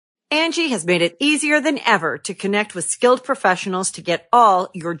Angie has made it easier than ever to connect with skilled professionals to get all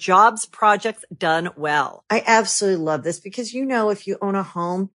your jobs projects done well. I absolutely love this because, if you own a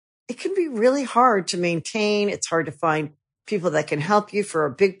home, it can be really hard to maintain. It's hard to find people that can help you for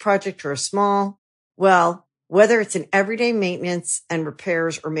a big project or a small. Well, whether it's in everyday maintenance and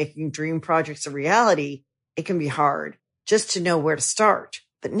repairs or making dream projects a reality, it can be hard just to know where to start.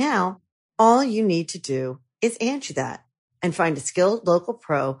 But now all you need to do is Angie that and find a skilled local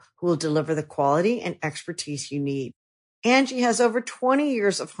pro who will deliver the quality and expertise you need. Angie has over 20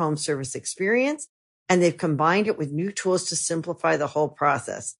 years of home service experience, and they've combined it with new tools to simplify the whole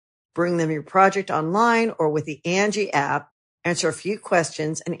process. Bring them your project online or with the Angie app, answer a few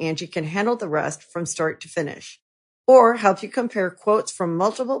questions, and Angie can handle the rest from start to finish. Or help you compare quotes from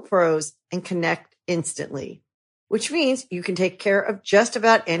multiple pros and connect instantly, which means you can take care of just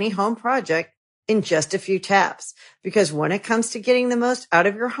about any home project in just a few taps. Because when it comes to getting the most out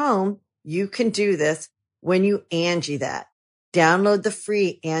of your home, you can do this when you Angie that. Download the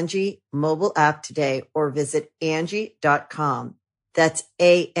free Angie mobile app today or visit Angie.com. That's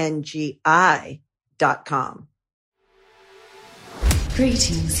ANGI.com.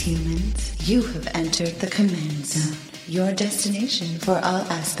 Greetings, humans. You have entered the Command Zone, your destination for all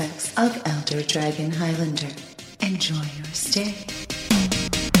aspects of Elder Dragon Highlander. Enjoy your stay.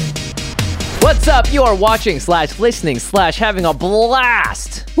 What's up? You are watching / listening / having a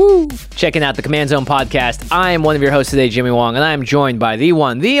blast. Woo! Checking out the Command Zone podcast. I am one of your hosts today, Jimmy Wong, and I am joined by the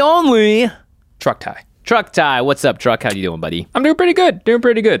one, the only... Truck Tie. Truck Tie. What's up, Truck? How you doing, buddy? I'm doing pretty good.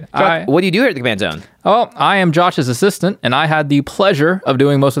 Truck, what do you do here at the Command Zone? Oh, I am Josh's assistant, and I had the pleasure of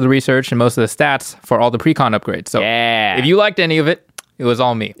doing most of the research and most of the stats for all the pre-con upgrades. So if you liked any of it, it was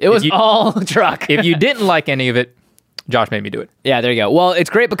all me. It was all Truck. If you didn't like any of it, Josh made me do it. Yeah, there you go. Well, it's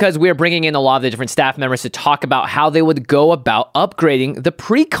great because we're bringing in a lot of the different staff members to talk about how they would go about upgrading the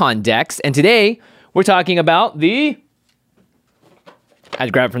pre-con decks. And today, we're talking about the... I had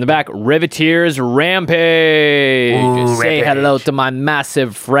to grab it from the back. Riveteer's Rampage. Ooh, Say Rampage. hello to my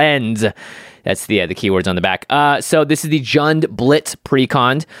massive friends. That's the keywords on the back. So this is the Jund Blitz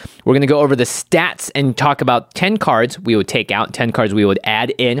Precon. We're going to go over the stats and talk about 10 cards we would take out, 10 cards we would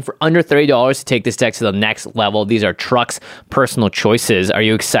add in for under $30 to take this deck to the next level. These are Truck's personal choices. Are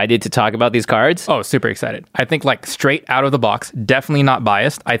you excited to talk about these cards? Oh, super excited. I think straight out of the box, definitely not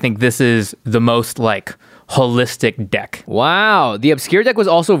biased. I think this is the most holistic deck. Wow. The Obscure deck was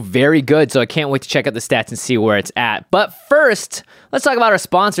also very good, so I can't wait to check out the stats and see where it's at. But first, let's talk about our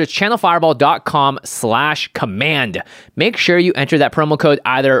sponsors, channelfireball.com/command. Make sure you enter that promo code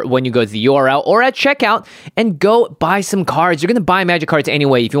either when you go to the URL or at checkout and go buy some cards. You're going to buy Magic cards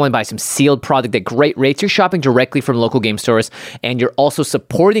anyway. If you want to buy some sealed product at great rates, you're shopping directly from local game stores, and you're also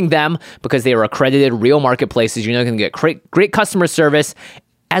supporting them because they are accredited real marketplaces. You're going to get great customer service,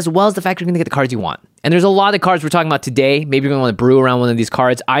 as well as the fact you're going to get the cards you want. And there's a lot of cards we're talking about today. Maybe you're going to want to brew around one of these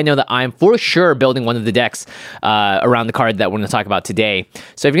cards. I know that I'm for sure building one of the decks around the card that we're going to talk about today.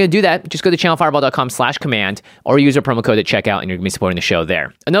 So if you're going to do that, just go to channelfireball.com/command or use our promo code at checkout, and you're going to be supporting the show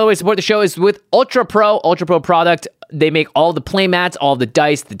there. Another way to support the show is with Ultra Pro product. They make all the play mats, all the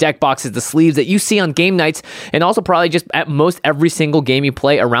dice, the deck boxes, the sleeves that you see on game nights, and also probably just at most every single game you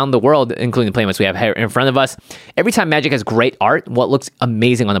play around the world, including the play mats we have here in front of us. Every time Magic has great art, what looks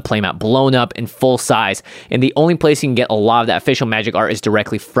amazing on a play mat, blown up in full size. And the only place you can get a lot of that official Magic art is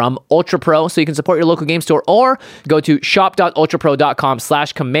directly from Ultra Pro, so you can support your local game store or go to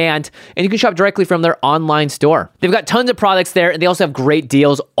shop.ultrapro.com/command, and you can shop directly from their online store. They've got tons of products there, and they also have great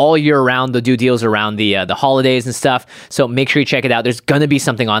deals all year round. They'll do deals around the holidays and stuff. So make sure you check it out. There's going to be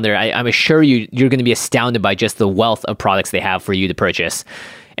something on there. I'm assure you're going to be astounded by just the wealth of products they have for you to purchase.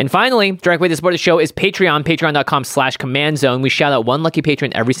 And finally, direct way to support the show is Patreon, patreon.com/command zone. We shout out one lucky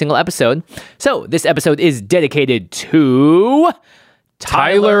patron every single episode. So this episode is dedicated to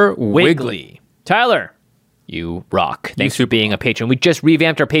Tyler Wigley. Tyler, you rock. Thanks for being a patron. We just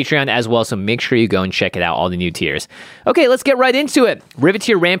revamped our Patreon as well, so make sure you go and check it out, all the new tiers. Okay, let's get right into it.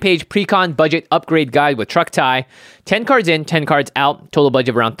 Riveteer Rampage Precon Budget Upgrade Guide with Truck Tie. 10 cards in, 10 cards out. Total budget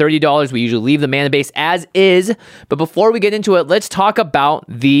of around $30. We usually leave the mana base as is. But before we get into it, let's talk about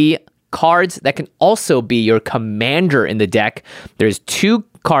the cards that can also be your commander in the deck. There's 2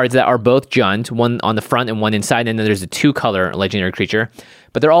 cards that are both Jund, one on the front and one inside, and then there's a 2-color legendary creature.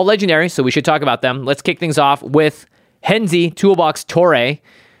 But they're all legendary, so we should talk about them. Let's kick things off with Henzi Toolbox Torre.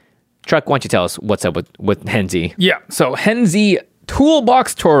 Truck, why don't you tell us what's up with Henzi? Yeah, so Henzi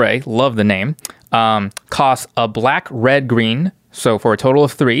Toolbox Torre, love the name, costs a black, red, green, so for a total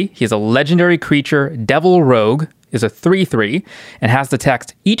of 3. He's a legendary creature, Devil Rogue. is a 3/3 and has the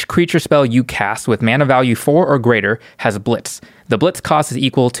text, each creature spell you cast with mana value 4 or greater has Blitz. The Blitz cost is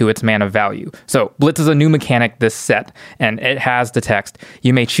equal to its mana value. So Blitz is a new mechanic this set, and it has the text,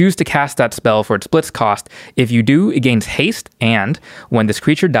 you may choose to cast that spell for its Blitz cost. If you do, it gains haste, and when this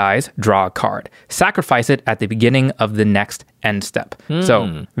creature dies, draw a card. Sacrifice it at the beginning of the next end step.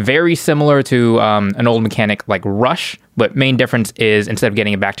 So very similar to an old mechanic like Rush, but main difference is instead of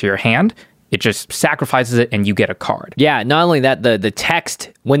getting it back to your hand, it just sacrifices it and you get a card. Yeah, not only that, the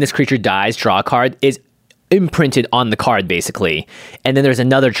text, when this creature dies, draw a card, is imprinted on the card, basically. And then there's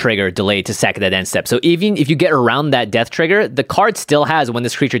another trigger delayed to sack that end step. So even if you get around that death trigger, the card still has, when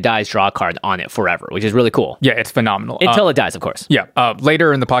this creature dies, draw a card on it forever, which is really cool. Yeah, it's phenomenal. Until it dies, of course. Yeah.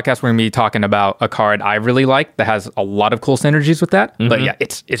 Later in the podcast, we're going to be talking about a card I really like that has a lot of cool synergies with that. But yeah,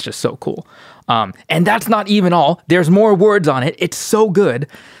 it's just so cool. And that's not even all. There's more words on it. It's so good.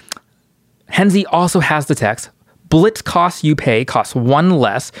 Henzi also has the text, Blitz costs you pay costs 1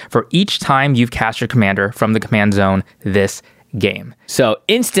 less for each time you've cast your commander from the command zone this game. So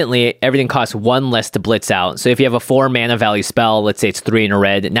instantly, everything costs 1 less to blitz out. So if you have a 4 mana value spell, let's say it's 3 in a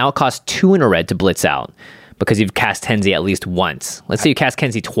red, now it costs 2 in a red to blitz out because you've cast Henzi at least once. Let's say you cast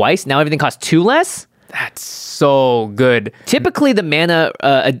Henzi twice, now everything costs 2 less? That's so good. Typically, the mana,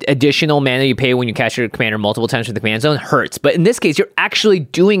 additional mana you pay when you cast your commander multiple times from the command zone hurts. But in this case, you're actually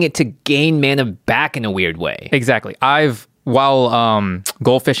doing it to gain mana back in a weird way. Exactly. While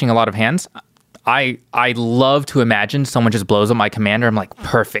goldfishing a lot of hands, I love to imagine someone just blows up my commander. I'm like,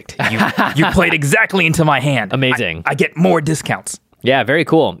 perfect. You played exactly into my hand. Amazing. I get more discounts. Yeah, very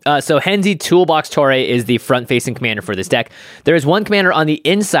cool. So Henzi Toolbox Torre is the front-facing commander for this deck. There is one commander on the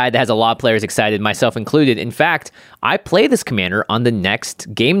inside that has a lot of players excited, myself included. In fact, I play this commander on the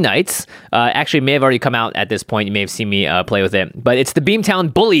next game nights. Actually, it may have already come out at this point. You may have seen me play with it. But it's the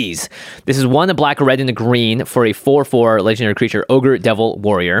Beamtown Bullies. This is 1 a black, a red, and a green for a 4/4 legendary creature, Ogre Devil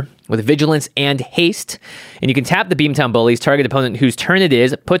Warrior, with Vigilance and Haste. And you can tap the Beamtown Bullies, target opponent whose turn it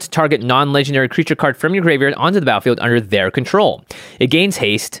is, puts target non-legendary creature card from your graveyard onto the battlefield under their control. It gains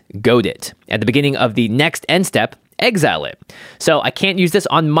haste, goad it. At the beginning of the next end step, exile it. So I can't use this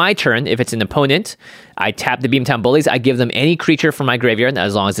on my turn if it's an opponent. I tap the Beamtown Bullies, I give them any creature from my graveyard,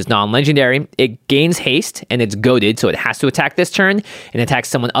 as long as it's non-legendary. It gains haste, and it's goaded, so it has to attack this turn, and attacks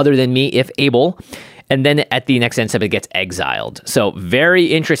someone other than me if able. And then at the next end step, it gets exiled. So very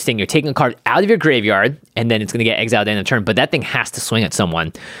interesting. You're taking a card out of your graveyard, and then it's going to get exiled in a turn, but that thing has to swing at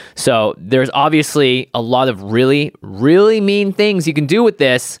someone. So there's obviously a lot of really, really mean things you can do with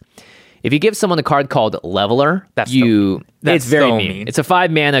this. If you give someone a card called Leveler, it's very mean. It's a 5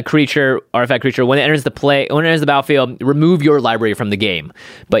 mana creature, artifact creature. When it enters the battlefield, remove your library from the game.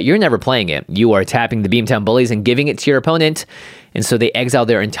 But you're never playing it. You are tapping the Beamtown Bullies and giving it to your opponent. And so they exile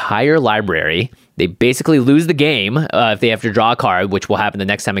their entire library. They basically lose the game if they have to draw a card, which will happen the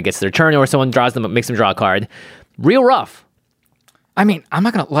next time it gets their turn, or someone makes them draw a card. Real rough. I mean, I'm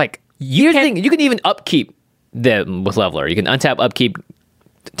not gonna you can even upkeep them with Leveler. You can untap, upkeep,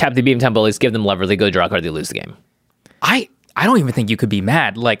 tap the Beamtown Bullies, give them Lever, they go draw a card, they lose the game. I don't even think you could be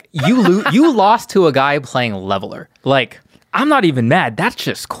mad. Like, you lost to a guy playing Leveler. Like, I'm not even mad. That's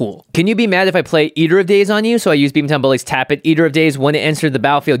just cool. Can you be mad if I play Eater of Days on you? So I use Beamtown Bullies, tap it, Eater of Days. When it enters the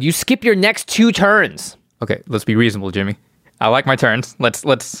battlefield, you skip your next 2 turns. Okay, let's be reasonable, Jimmy. I like my turns.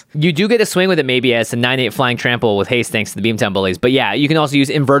 Let's. You do get a swing with it maybe as a 9/8 flying trample with haste thanks to the Beamtown Bullies. But yeah, you can also use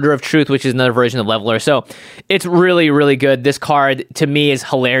Inverter of Truth, which is another version of Leveler. So it's really, really good. This card, to me, is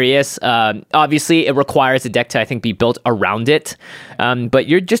hilarious. Obviously, it requires a deck to, I think, be built around it. But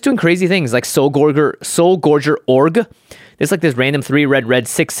you're just doing crazy things like Soul Gorger Org. It's like this random 3 red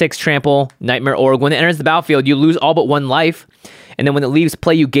 6/6 trample Nightmare Org. When it enters the battlefield, you lose all but 1 life. And then when it leaves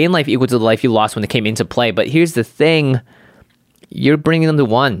play, you gain life equal to the life you lost when it came into play. But here's the thing. You're bringing them to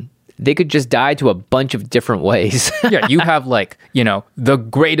 1. They could just die to a bunch of different ways. Yeah, you have the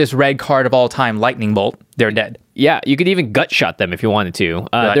greatest red card of all time, Lightning Bolt. They're dead. Yeah, you could even gut shot them if you wanted to.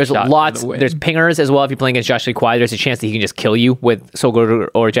 There's lots. There's pingers as well. If you're playing against Joshua Kwai, there's a chance that he can just kill you with Soul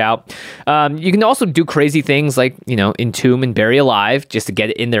Gorge out. You can also do crazy things like, Entomb and Bury Alive just to get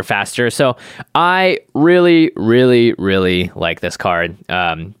it in there faster. So I really, really, really like this card.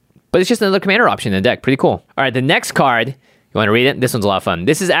 But it's just another commander option in the deck. Pretty cool. All right, the next card. You want to read it? This one's a lot of fun.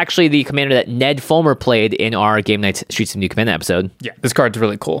 This is actually the commander that Ned Fulmer played in our Game Nights Streets of New Capenna episode. Yeah, this card's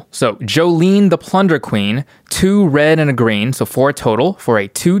really cool. So, Jolene the Plunder Queen, 2 red and a green, so 4 total, for a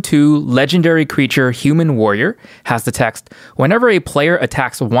 2/2 legendary creature human warrior, has the text, whenever a player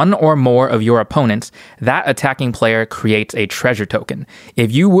attacks 1 or more of your opponents, that attacking player creates a treasure token.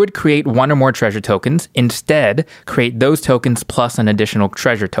 If you would create 1 or more treasure tokens, instead, create those tokens plus an additional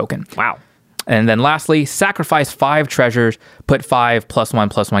treasure token. Wow. And then lastly, sacrifice 5 treasures, put 5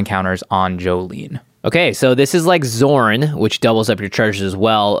 +1/+1 counters on Jolene. Okay, so this is like Zorn, which doubles up your treasures as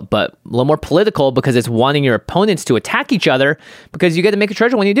well, but a little more political because it's wanting your opponents to attack each other because you get to make a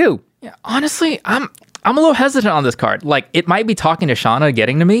treasure when you do. Yeah, honestly, I'm a little hesitant on this card. Like, it might be talking to Shauna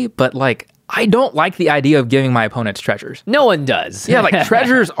getting to me, but like, I don't like the idea of giving my opponents treasures. No one does. Yeah, like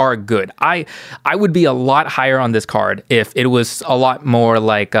treasures are good. I would be a lot higher on this card if it was a lot more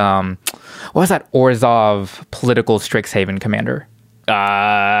like, what was that Orzhov political Strixhaven commander?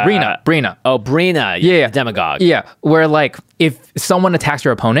 Brina. Oh, Brina. Yeah. Demagogue. Yeah, where like if someone attacks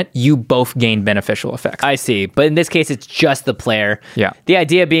your opponent, you both gain beneficial effects. I see. But in this case, it's just the player. Yeah. The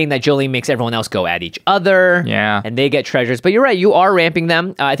idea being that Jolene makes everyone else go at each other. Yeah. And they get treasures. But you're right, you are ramping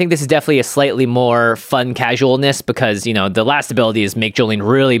them. I think this is definitely a slightly more fun casualness because, you know, the last ability is make Jolene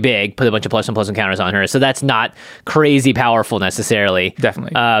really big, put a bunch of +1/+1 counters on her. So that's not crazy powerful necessarily.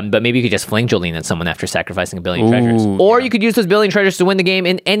 Definitely. But maybe you could just fling Jolene at someone after sacrificing a billion treasures. Or you could use those billion treasures to win the game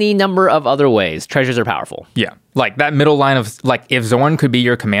in any number of other ways. Treasures are powerful. Yeah. Like that middle line of like if Zorn could be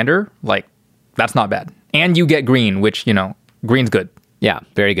your commander, like that's not bad. And you get green, which, you know, green's good. Yeah,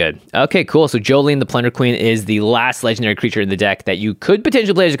 very good. Okay, cool. So Jolene, the Plunder Queen, is the last legendary creature in the deck that you could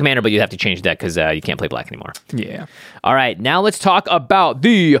potentially play as a commander, but you have to change the deck because you can't play black anymore. Yeah. All right, now let's talk about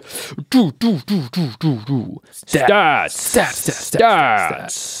the Stats.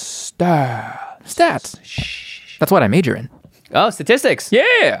 That's what I major in. Oh, statistics.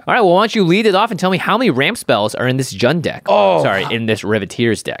 Yeah. All right, well, why don't you lead it off and tell me how many ramp spells are in this Jund deck? Oh. Sorry, in this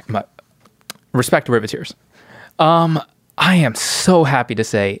Riveteers deck. Respect to Riveteers. I am so happy to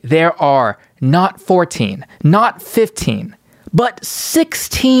say there are not 14, not 15, but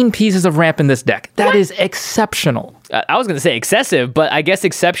 16 pieces of ramp in this deck. That is exceptional. I was going to say excessive, but I guess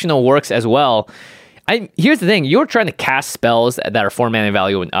exceptional works as well. Here's the thing. You're trying to cast spells that are 4 mana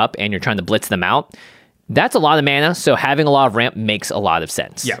value and up, and you're trying to blitz them out. That's a lot of mana, so having a lot of ramp makes a lot of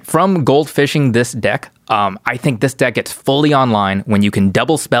sense. Yeah, from goldfishing this deck, I think this deck gets fully online when you can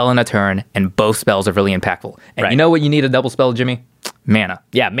double spell in a turn, and both spells are really impactful. And You know what you need a double spell, Jimmy? Mana.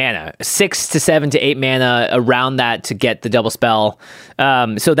 Yeah, mana. 6 to 7 to 8 mana around that to get the double spell.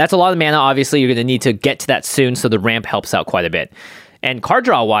 So that's a lot of mana. Obviously, you're going to need to get to that soon, so the ramp helps out quite a bit. And card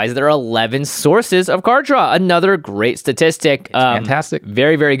draw wise, there are 11 sources of card draw. Another great statistic. Fantastic.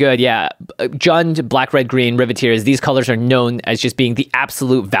 Very, very good. Yeah. Jund, black, red, green, Riveteers. These colors are known as just being the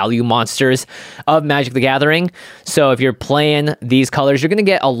absolute value monsters of Magic the Gathering. So if you're playing these colors, you're going to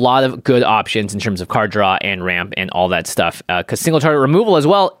get a lot of good options in terms of card draw and ramp and all that stuff. Because single target removal as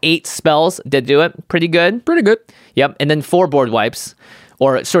well, 8 spells did do it. Pretty good. Pretty good. Yep. And then 4 board wipes.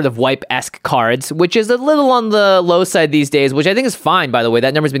 Or sort of wipe-esque cards, which is a little on the low side these days, which I think is fine, by the way.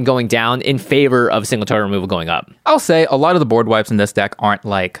 That number's been going down in favor of single target removal going up. I'll say a lot of the board wipes in this deck aren't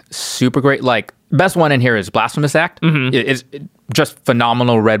like super great. Like, best one in here is Blasphemous Act. Mm-hmm. It's just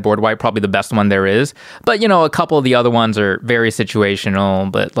phenomenal red board wipe, probably the best one there is. But, you know, a couple of the other ones are very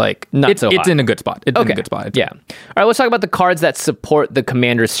situational, but like, it's in a good spot. It's in a good spot. Yeah. All right, let's talk about the cards that support the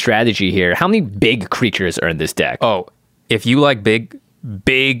commander's strategy here. How many big creatures are in this deck? Oh, if you like big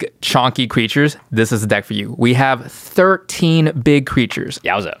chonky creatures, this is the deck for you. We have 13 big creatures.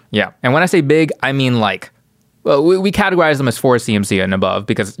 Yowza. Yeah. And when I say big, I mean like, well, we categorize them as 4 CMC and above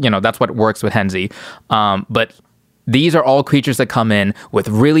because, you know, that's what works with Henzi. But these are all creatures that come in with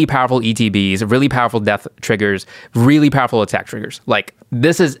really powerful ETBs, really powerful death triggers, really powerful attack triggers. Like,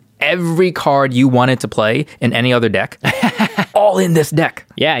 this is every card you wanted to play in any other deck, all in this deck.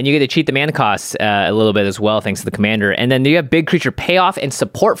 Yeah, and you get to cheat the mana costs a little bit as well, thanks to the commander. And then you have big creature payoff and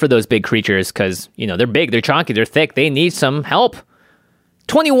support for those big creatures because, you know, they're big, they're chunky, they're thick, they need some help.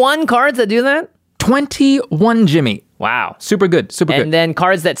 21 cards that do that? 21, Jimmy. Wow. Super good. And then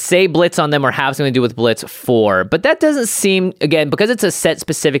cards that say Blitz on them or have something to do with Blitz, 4. But that doesn't seem, again, because it's a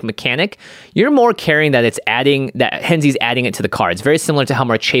set-specific mechanic, you're more caring that Henzi's adding it to the cards. Very similar to how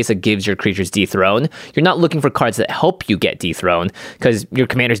Marchesa gives your creatures dethrone. You're not looking for cards that help you get dethroned because your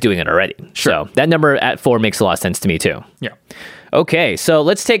commander's doing it already. Sure. So that number at 4 makes a lot of sense to me, too. Yeah. Okay, so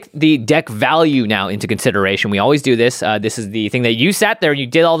let's take the deck value now into consideration. We always do this. This is the thing that you sat there and you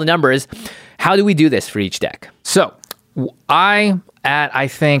did all the numbers. How do we do this for each deck? So, I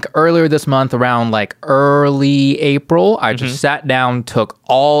think earlier this month, around like early April, I just sat down, took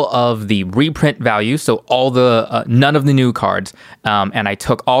all of the reprint values, so all the none of the new cards, and I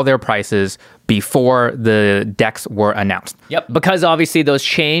took all their prices before the decks were announced. Yep, because obviously those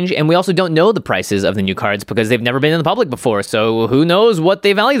change, and we also don't know the prices of the new cards because they've never been in the public before, so who knows what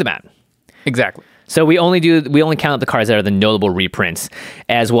they value them at. Exactly. So we only count out the cards that are the notable reprints,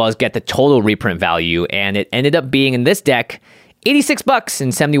 as well as get the total reprint value, and it ended up being in this deck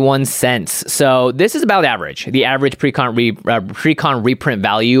 $86.71. So this is about average. The average precon reprint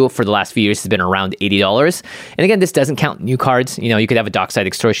value for the last few years has been around $80. And again, this doesn't count new cards. You could have a Dockside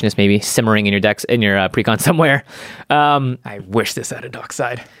Extortionist maybe simmering in your decks in your precon somewhere. I wish this had a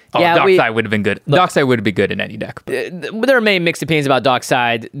Dockside. Oh, Yeah, Dockside would have been good. Dockside would be good in any deck. There remain mixed opinions about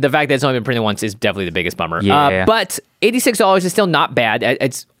Dockside. The fact that it's only been printed once is definitely the biggest bummer. Yeah. But $86 is still not bad.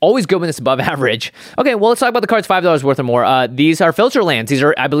 It's always good when it's above average. Okay, well, let's talk about the cards $5 worth or more. These are filter lands. These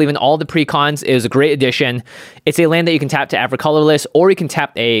are, I believe, in all the precons. It was a great addition. It's a land that you can tap to add for colorless, or you can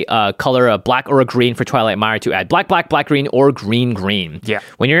tap a color, a black or a green for Twilight Mire to add black, black, black, green, or green, green. Yeah.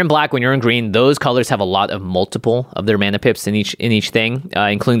 When you're in black, when you're in green, those colors have a lot of multiple of their mana pips in each thing,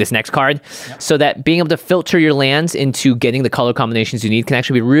 including this next card. Yep. So that being able to filter your lands into getting the color combinations you need can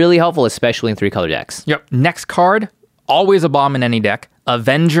actually be really helpful, especially in 3-color decks. Yep. Next card, always a bomb in any deck.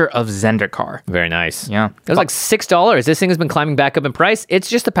 Avenger of Zendikar. Very nice. Yeah. It was like $6. This thing has been climbing back up in price. It's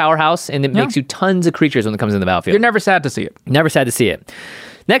just a powerhouse, and it makes you tons of creatures when it comes in the battlefield. You're never sad to see it. Never sad to see it.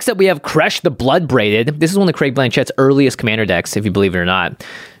 Next up, we have Kresh the Bloodbraided. This is one of Craig Blanchett's earliest commander decks, if you believe it or not.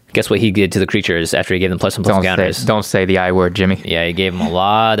 Guess what he did to the creatures after he gave them +1/+1 counters? Don't say the I word, Jimmy. Yeah, he gave them a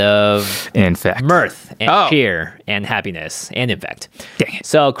lot of infect, mirth, and cheer, and happiness, and infect. Dang it.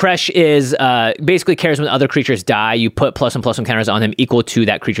 So Kresh is basically cares when other creatures die. You put +1/+1 counters on them equal to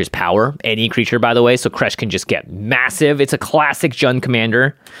that creature's power. Any creature, by the way. So Kresh can just get massive. It's a classic Jund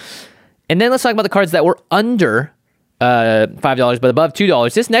commander. And then let's talk about the cards that were under $5, but above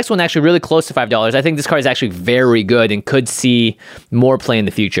 $2. This next one actually really close to $5. I think this card is actually very good and could see more play in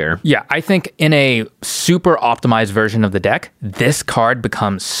the future. Yeah, I think in a super optimized version of the deck, this card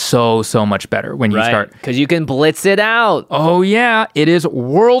becomes so much better when you start. Because you can blitz it out. Oh yeah, it is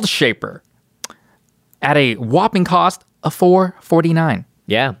World Shaper at a whopping cost of $4.49.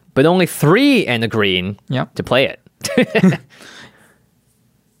 Yeah, but only 3 and a green to play it.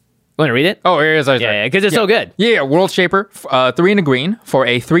 Want to read it? Oh, here it is. Yeah, because it's so good. Yeah, World Shaper, 3 and a green for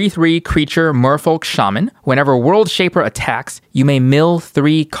a 3/3 creature Merfolk Shaman. Whenever World Shaper attacks, you may mill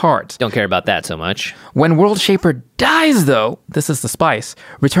 3 cards. Don't care about that so much. When World Shaper dies, though, this is the spice,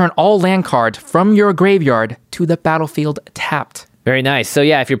 return all land cards from your graveyard to the battlefield tapped. Very nice. So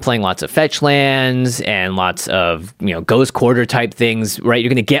yeah, if you're playing lots of fetch lands and lots of Ghost Quarter type things, right, you're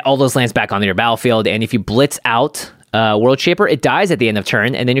going to get all those lands back onto your battlefield. And if you blitz out World Shaper, it dies at the end of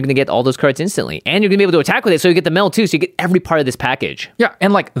turn, and then you're going to get all those cards instantly. And you're going to be able to attack with it, so you get the mill too, so you get every part of this package. Yeah,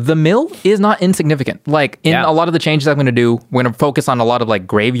 and the mill is not insignificant. In a lot of the changes I'm going to do, we're going to focus on a lot of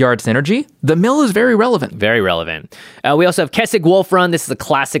graveyard synergy. The mill is very relevant. Very relevant. We also have Kessig Wolfrun. This is a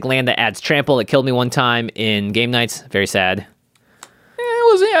classic land that adds trample. It killed me one time in Game Nights. Very sad.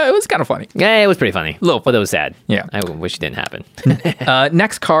 It was kind of funny. Yeah, it was pretty funny. But it was sad. Yeah. I wish it didn't happen.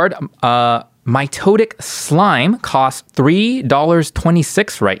 Next card, Mitotic Slime costs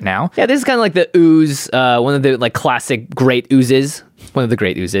 $3.26 right now. Yeah, this is kind of like the ooze, one of the classic great oozes. One of the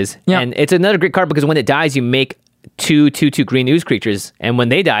great oozes. Yeah. And it's another great card because when it dies, you make 2/2/2 green ooze creatures, and when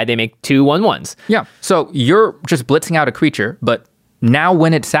they die, they make 2 1/1s. Yeah. So you're just blitzing out a creature, but now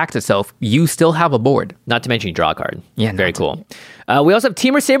when it sacks itself, you still have a board. Not to mention you draw a card. Yeah, very cool. We also have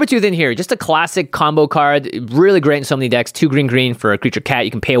Temur Sabertooth in here. Just a classic combo card. Really great in so many decks. 2 green for a creature cat.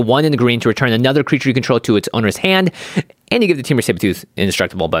 You can pay a 1 in the green to return another creature you control to its owner's hand. And you give the Temur Sabertooth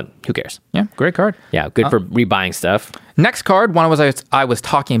indestructible, but who cares? Yeah, great card. Yeah, good for rebuying stuff. Next card, one I was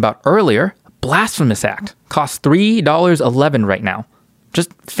talking about earlier, Blasphemous Act. Costs $3.11 right now.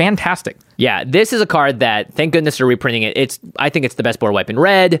 Just fantastic. Yeah, this is a card that, thank goodness they're reprinting it. I think it's the best board wipe in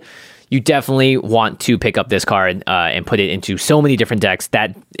red. You definitely want to pick up this card and put it into so many different decks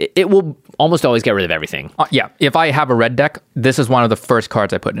that it will almost always get rid of everything. Yeah, if I have a red deck, this is one of the first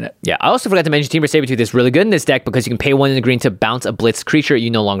cards I put in it. Yeah, I also forgot to mention Temur Sabertooth is really good in this deck because you can pay 1 in the green to bounce a blitz creature. You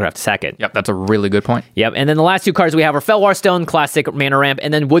no longer have to sack it. Yep, that's a really good point. Yep, and then the last 2 cards we have are Felwar Stone, classic mana ramp,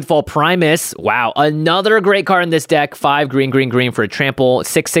 and then Woodfall Primus. Wow, another great card in this deck. 5 green for a trample.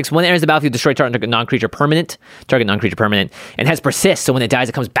 6/6. When it enters the battlefield, destroy target non-creature permanent, and has persist. So when it dies,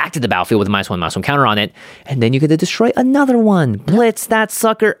 it comes back to the battlefield with a -1/-1 counter on it, and then you get to destroy another one. Blitz that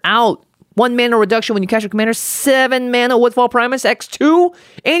sucker out. 1 mana reduction when you cast your commander. 7 mana Woodfall Primus X2,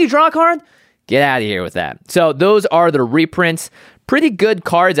 and you draw a card. Get out of here with that. So those are the reprints. Pretty good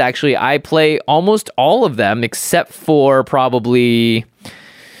cards, actually. I play almost all of them except for probably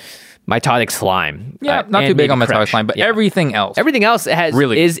Mitotic Slime. Yeah, not too big on Mitotic Slime, but everything else. Everything else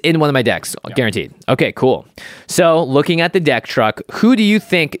is in one of my decks, guaranteed. Okay, cool. So, looking at the deck truck, who do you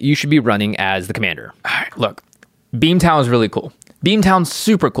think you should be running as the commander? All right, look, Beamtown is really cool. Beamtown's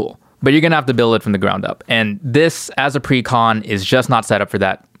super cool, but you're going to have to build it from the ground up. And this, as a pre-con, is just not set up for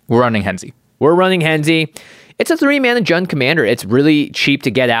that. We're running Henzi. It's a 3-mana Jund commander. It's really cheap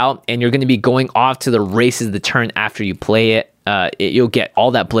to get out, and you're going to be going off to the races the turn after you play it. You'll get all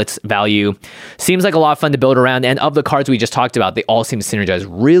that blitz value. Seems like a lot of fun to build around, and of the cards we just talked about, they all seem to synergize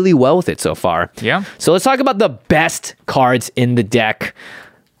really well with it so far. Yeah. So let's talk about the best cards in the deck.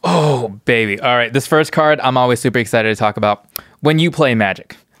 Oh, baby. All right, this first card I'm always super excited to talk about. When you play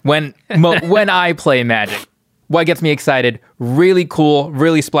Magic. When I play Magic. What gets me excited, really cool,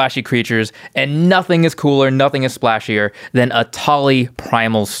 really splashy creatures, and nothing is cooler, nothing is splashier than Atali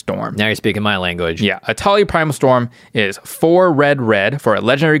Primal Storm. Now you're speaking my language. Yeah, Atali Primal Storm is 4 red for a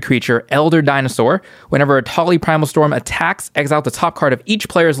legendary creature, Elder Dinosaur. Whenever Atali Primal Storm attacks, exile the top card of each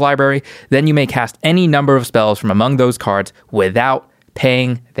player's library, then you may cast any number of spells from among those cards without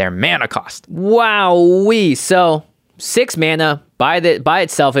paying their mana cost. Wowee. So 6 mana by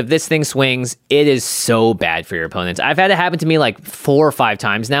itself. If this thing swings, it is so bad for your opponents. I've had it happen to me like 4 or 5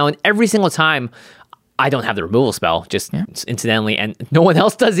 times now, and every single time I don't have the removal spell, just incidentally, and no one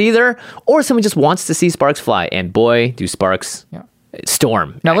else does either. Or someone just wants to see sparks fly, and boy, do sparks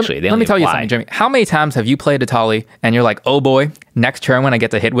storm. Now, actually, let me tell you something, Jimmy. How many times have you played Atali and you're like, oh boy, next turn when I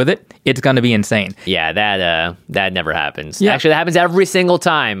get to hit with it, it's going to be insane. Yeah, that never happens. Yeah. Actually, that happens every single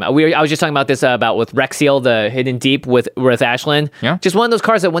time. I was just talking about this with Rexiel, the Hidden Deep with Ashland. Yeah. Just one of those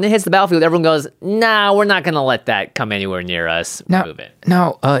cards that when it hits the battlefield, everyone goes, nah, we're not going to let that come anywhere near us. Remove it.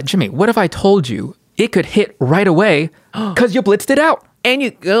 Now, Jimmy, what if I told you it could hit right away because you blitzed it out? And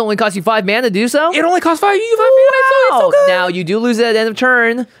it only costs you 5 mana to do so? It only costs 5 mana. It's so good. Now, you do lose it at the end of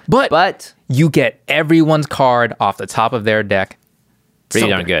turn. But you get everyone's card off the top of their deck. Pretty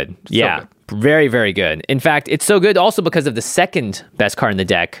darn good. Yeah. Very, very good. In fact, it's so good also because of the second best card in the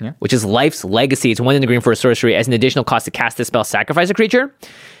deck, which is Life's Legacy. It's 1 in the green for a sorcery. As an additional cost to cast this spell, sacrifice a creature,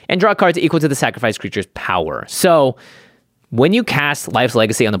 and draw cards equal to the sacrificed creature's power. So when you cast Life's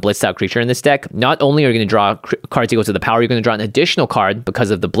Legacy on a blitzed out creature in this deck, not only are you going to draw cards equal to the power, you're going to draw an additional card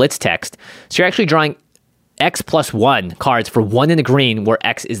because of the blitz text. So you're actually drawing X+1 cards for 1 in the green where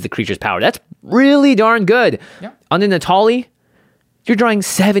X is the creature's power. That's really darn good. Yeah. On an Atali, you're drawing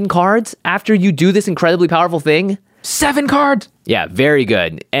 7 cards after you do this incredibly powerful thing. 7 cards! Yeah, very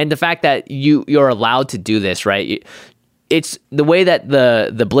good. And the fact that you're allowed to do this, right? It's the way that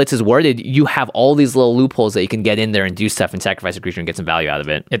the blitz is worded, you have all these little loopholes that you can get in there and do stuff and sacrifice a creature and get some value out of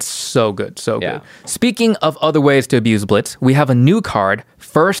it. It's so good, so good. Speaking of other ways to abuse blitz, we have a new card,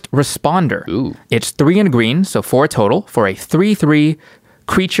 First Responder. Ooh. It's 3 in green, so 4 total, for a 3/3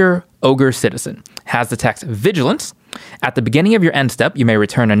 creature ogre citizen. Has the text Vigilance. At the beginning of your end step, you may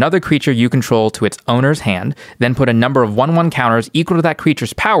return another creature you control to its owner's hand, then put a number of 1/1 counters equal to that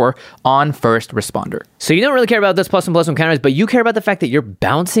creature's power on First Responder. So you don't really care about this +1/+1 counters, but you care about the fact that you're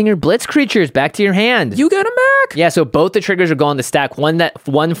bouncing your blitz creatures back to your hand. You get them back! Yeah, so both the triggers are going to stack. One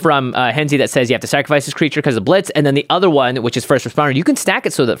from Henzi that says you have to sacrifice this creature because of blitz, and then the other one, which is First Responder, you can stack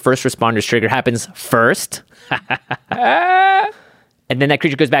it so that First Responder's trigger happens first. And then that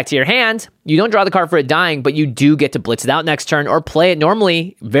creature goes back to your hand. You don't draw the card for it dying, but you do get to blitz it out next turn or play it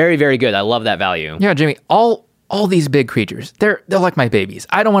normally. Very, very good. I love that value. Yeah, Jimmy, all these big creatures, they're like my babies.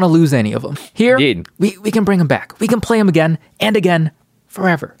 I don't want to lose any of them. Here, we can bring them back. We can play them again and again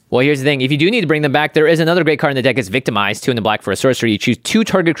forever. Well, here's the thing. If you do need to bring them back, there is another great card in the deck. It's Victimize, 2 in the black for a sorcery. You choose 2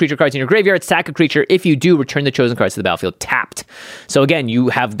 target creature cards in your graveyard, sack a creature. If you do, return the chosen cards to the battlefield tapped. So again, you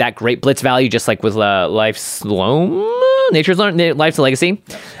have that great blitz value, just like with Life's Legacy,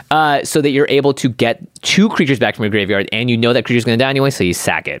 so that you're able to get 2 creatures back from your graveyard, and you know that creature's going to die anyway, so you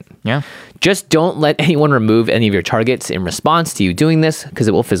sack it. Yeah. Just don't let anyone remove any of your targets in response to you doing this, because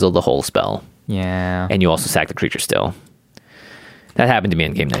it will fizzle the whole spell. Yeah. And you also sack the creature still. That happened to me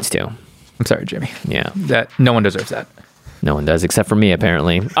in Game Nights too. I'm sorry, Jimmy. Yeah. That no one deserves that. No one does, except for me,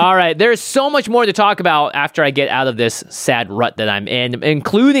 apparently. All right, there's so much more to talk about after I get out of this sad rut that I'm in,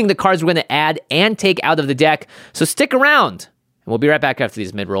 including the cards we're going to add and take out of the deck. So stick around, and we'll be right back after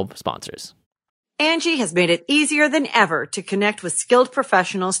these mid-roll sponsors. Angie has made it easier than ever to connect with skilled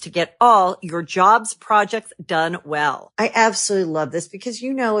professionals to get all your jobs projects done well. I absolutely love this because,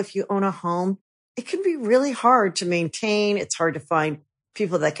 if you own a home, it can be really hard to maintain. It's hard to find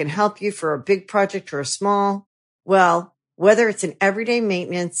people that can help you for a big project or a small. Well, whether it's in everyday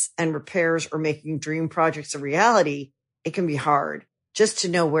maintenance and repairs or making dream projects a reality, it can be hard just to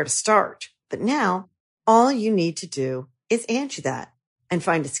know where to start. But now, all you need to do is Angie that and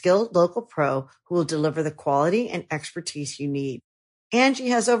find a skilled local pro who will deliver the quality and expertise you need. Angie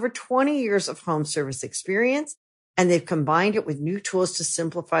has over 20 years of home service experience, and they've combined it with new tools to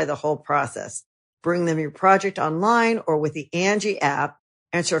simplify the whole process. Bring them your project online or with the Angie app,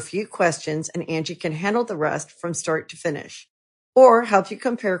 answer a few questions, and Angie can handle the rest from start to finish. or help you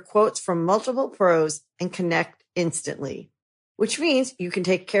compare quotes from multiple pros and connect instantly. Which means you can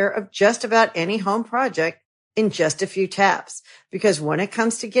take care of just about any home project in just a few taps. Because when it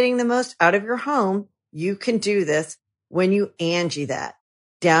comes to getting the most out of your home, you can do this when you Angie that.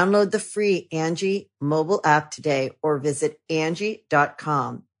 Download the free Angie mobile app today or visit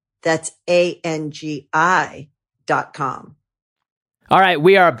Angie.com. That's ANGI.com. All right,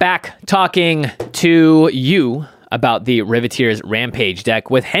 we are back talking to you about the Riveteer's Rampage deck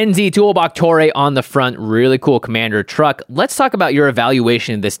with Henzi Toolbox Torre on the front. Really cool commander truck. Let's talk about your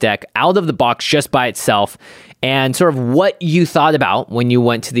evaluation of this deck out of the box just by itself and sort of what you thought about when you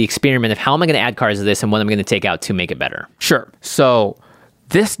went to the experiment of how am I going to add cards to this and what I'm going to take out to make it better. Sure. So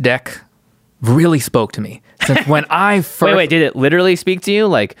this deck really spoke to me. Since when I first... Wait, did it literally speak to you?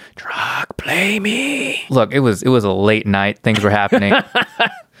 Like, truck, play me. Look, it was a late night. Things were happening.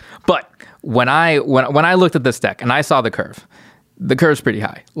 But when I looked at this deck and I saw the curve's pretty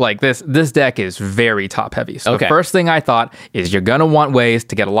high. Like this deck is very top heavy. So the first thing I thought is you're gonna want ways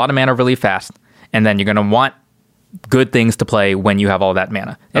to get a lot of mana really fast, and then you're gonna want good things to play when you have all that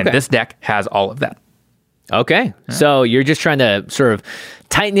mana. And this deck has all of that. Okay, so you're just trying to sort of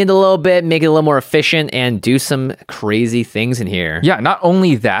tighten it a little bit, make it a little more efficient, and do some crazy things in here. Yeah, not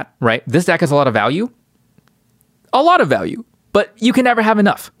only that, right? This deck has a lot of value. But you can never have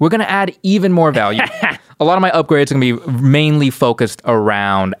enough. We're going to add even more value. A lot of my upgrades are going to be mainly focused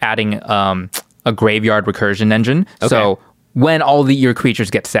around adding a graveyard recursion engine. Okay. So when all your creatures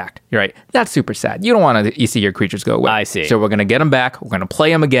get sacked, you're right, that's super sad. You don't want to see your creatures go away. I see. So we're going to get them back, we're going to play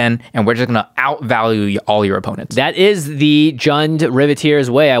them again, and we're just going to outvalue all your opponents. That is the Jund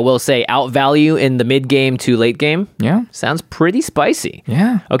Riveteer's way, I will say. Outvalue in the mid-game to late game. Yeah. Sounds pretty spicy.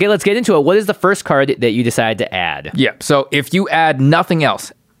 Yeah. Okay, let's get into it. What is the first card that you decide to add? Yeah, so if you add nothing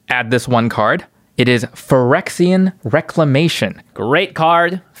else, add this one card. It is Phyrexian Reclamation. Great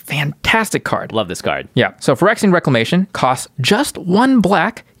card. Fantastic card. Love this card. Yeah. So Phyrexian Reclamation costs just 1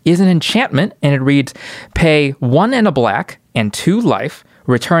 black, is an enchantment, and it reads, pay 1 and a black and 2 life,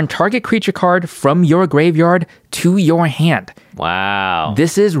 return target creature card from your graveyard to your hand. Wow.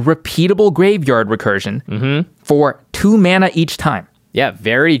 This is repeatable graveyard recursion for 2 mana each time. Yeah,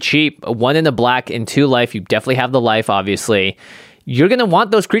 very cheap. 1 in the black and 2 life. You definitely have the life, obviously. You're going to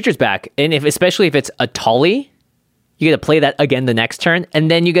want those creatures back. And especially if it's a Tully, you get to play that again the next turn, and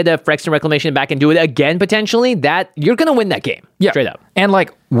then you get a Phyrexian Reclamation back and do it again, potentially. That you're going to win that game. Yeah. Straight up. And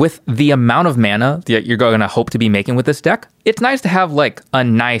like with the amount of mana that you're going to hope to be making with this deck, it's nice to have like a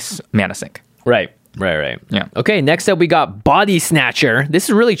nice mana sink. Right. Yeah. Okay, next up we got Body Snatcher. This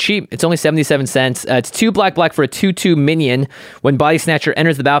is really cheap. It's only 77 cents. It's 2 black for a 2/2 minion. When Body Snatcher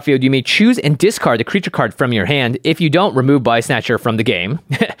enters the battlefield, you may choose and discard a creature card from your hand. If you don't, remove Body Snatcher from the game.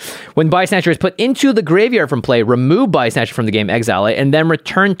 When Body Snatcher is put into the graveyard from play, remove Body Snatcher from the game, exile it, and then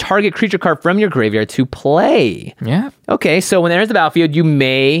return target creature card from your graveyard to play. Yeah. Okay, so when it enters the battlefield,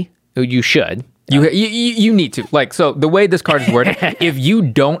 you should. You need to. Like, so the way this card is worded, if you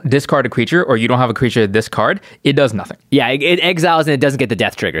don't discard a creature or you don't have a creature to discard, it does nothing. Yeah, it exiles and it doesn't get the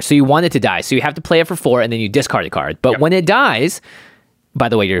death trigger. So you want it to die. So you have to play it for 4 and then you discard a card. But when it dies, by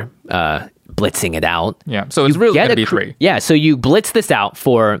the way, you're blitzing it out. Yeah, so it's really going to be 3. Yeah, so you blitz this out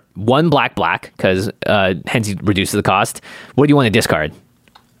for 1 black, because Henzi reduces the cost. What do you want to discard?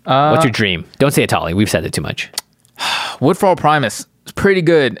 What's your dream? Don't say Atali. We've said it too much. Woodfall Primus. It's pretty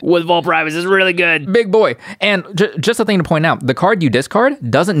good. Woodfall Primus is really good. Big boy. And just a thing to point out, the card you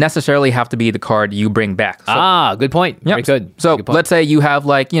discard doesn't necessarily have to be the card you bring back. So, good point. Yep. Very good. So good point. Let's say you have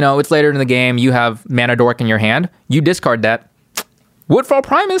it's later in the game, you have Mana Dork in your hand, you discard that. Woodfall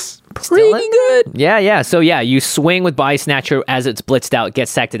Primus, pretty good. Yeah. So you swing with Body Snatcher as it's blitzed out, gets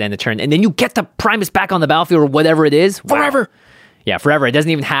sacked at the end of the turn, and then you get the Primus back on the battlefield or whatever it is. Forever. Wow. Yeah, forever. It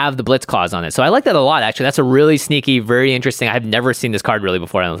doesn't even have the Blitz clause on it. So I like that a lot, actually. That's a really sneaky, very interesting. I've never seen this card really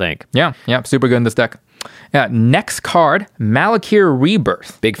before, I don't think. Yeah, super good in this deck. Yeah, next card, Malakir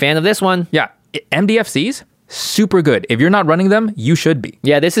Rebirth. Big fan of this one. Yeah, MDFCs, super good. If you're not running them, you should be.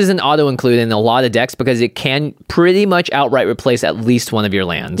 Yeah, this is an auto-include in a lot of decks because it can pretty much outright replace at least one of your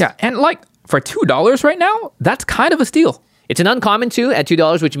lands. Yeah, and for $2 right now, that's kind of a steal. It's an uncommon too at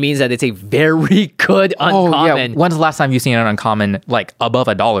 $2, which means that it's a very good uncommon. Oh, yeah. When's the last time you've seen an uncommon above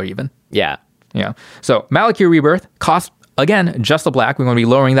 $1 even? Yeah. Yeah. So Malakir Rebirth costs, again, just a black. We're going to be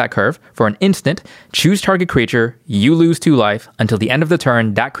lowering that curve. For an instant, choose target creature, you lose 2 life. Until the end of the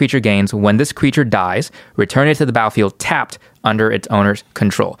turn, that creature gains. When this creature dies, return it to the battlefield tapped under its owner's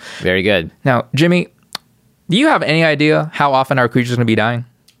control. Very good. Now, Jimmy, do you have any idea how often our creatures are going to be dying?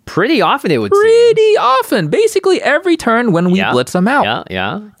 Pretty often, it would seem. Pretty often. Basically every turn when we blitz them out.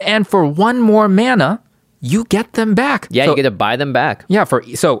 Yeah. And for 1 more mana, you get them back. Yeah, you get to buy them back. Yeah,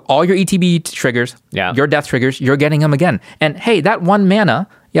 so all your ETB triggers, your death triggers, you're getting them again. And hey, that 1 mana,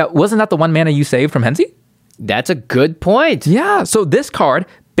 wasn't that the 1 mana you saved from Hensi? That's a good point. Yeah, so this card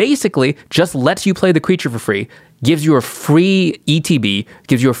basically just lets you play the creature for free, gives you a free ETB,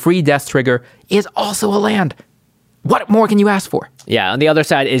 gives you a free death trigger, is also a land. What more can you ask for? Yeah, on the other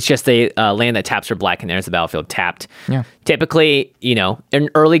side, it's just a land that taps for black and enters the battlefield tapped. Yeah. Typically, in an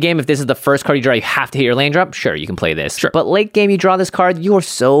early game, if this is the first card you draw, you have to hit your land drop. Sure, you can play this. Sure. But late game, you draw this card, you are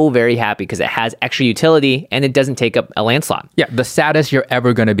so very happy because it has extra utility and it doesn't take up a land slot. Yeah, the saddest you're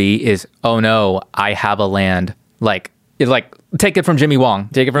ever going to be is, oh no, I have a land. Take it from Jimmy Wong.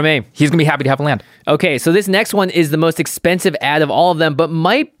 Take it from me. He's going to be happy to have a land. Okay, so this next one is the most expensive ad of all of them, but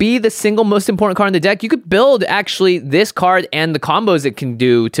might be the single most important card in the deck. You could build, actually, this card and the combos it can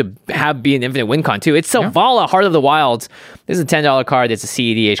do to be an infinite win con, too. It's Selvala, Heart of the Wilds. This is a $10 card. It's a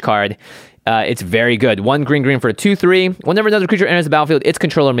CEDH card. It's very good. 1 green for a 2/3. Whenever another creature enters the battlefield, its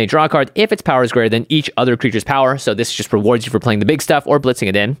controller may draw a card if its power is greater than each other creature's power. So this just rewards you for playing the big stuff or blitzing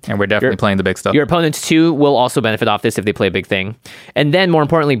it in. And we're definitely playing the big stuff. Your opponents, too, will also benefit off this if they play a big thing. And then, more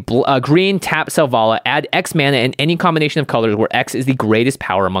importantly, green, tap Selvala, add X mana in any combination of colors where X is the greatest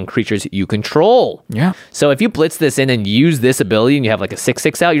power among creatures you control. Yeah. So if you blitz this in and use this ability and you have like a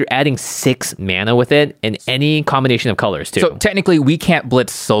 6/6 out, you're adding 6 mana with it in any combination of colors, too. So technically, we can't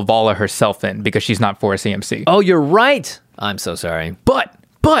blitz Selvala herself in because she's not for a CMC. Oh, you're right. I'm so sorry. But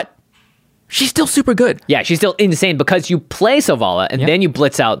she's still super good. Yeah, she's still insane because you play Selvala and then you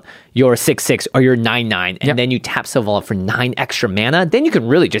blitz out your 6/6 or your 9/9 and then you tap Selvala for 9 extra mana. Then you can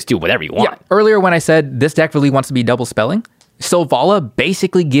really just do whatever you want. Yeah. Earlier when I said this deck really wants to be double spelling, Selvala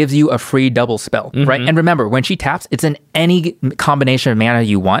basically gives you a free double spell, right? And remember, when she taps, it's in any combination of mana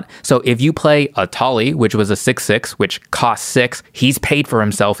you want. So if you play a Tali, which was a 6/6, which costs 6, he's paid for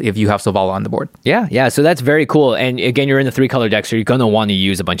himself if you have Selvala on the board. Yeah. So that's very cool. And again, you're in the 3-color deck, so you're going to want to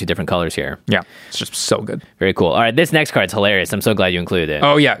use a bunch of different colors here. Yeah, it's just so good. Very cool. All right, this next card's hilarious. I'm so glad you included it.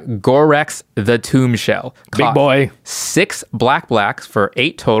 Oh, yeah. Gorex the Tomb Shell. Big boy. 6 blacks for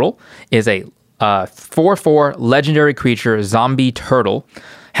 8 total. Is a 4/4 legendary creature, zombie turtle.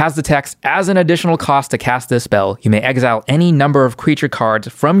 Has the text, as an additional cost to cast this spell, you may exile any number of creature cards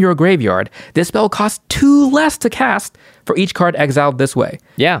from your graveyard. This spell costs 2 less to cast for each card exiled this way.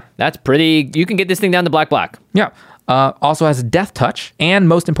 Yeah, that's pretty. You can get this thing down to black. Yeah. Also has Death Touch, and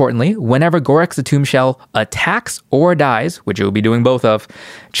most importantly, whenever Gorex the Tomb Shell attacks or dies, which it will be doing both of,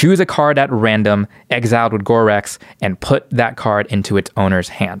 choose a card at random, exiled with Gorex, and put that card into its owner's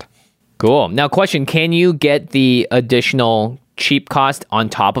hand. Cool. Now, question, can you get the additional cheap cost on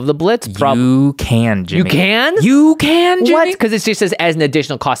top of the blitz? You can, Jimmy. You can? You can, Jimmy. What? Because it just says as an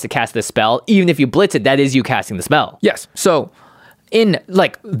additional cost to cast the spell. Even if you blitz it, that is you casting the spell. Yes. So,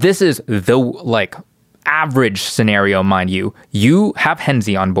 this is the, average scenario, mind you. You have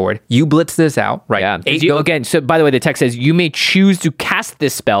Hensi on board. You blitz this out, right? Yeah. Again, so by the way, the text says you may choose to cast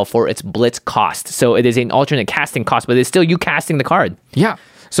this spell for its blitz cost. So it is an alternate casting cost, but it's still you casting the card. Yeah.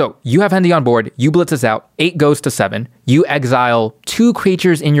 So you have Hensi on board, you blitz this out, 8 goes to 7, you exile 2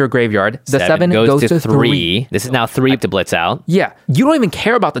 creatures in your graveyard, the 7 goes to 3. This is now 3 to blitz out. Yeah, you don't even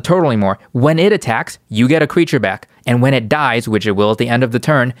care about the total anymore. When it attacks, you get a creature back, and when it dies, which it will at the end of the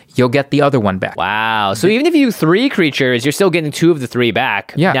turn, you'll get the other one back. Wow, so even if you do 3 creatures, you're still getting 2 of the 3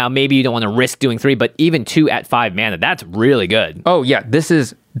 back. Yeah. Now, maybe you don't want to risk doing 3, but even 2 at 5 mana, that's really good. Oh yeah,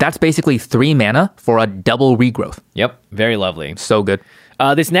 that's basically 3 mana for a double regrowth. Yep, very lovely. So good.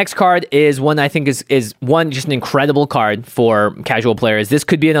 This next card is one I think is one just an incredible card for casual players. This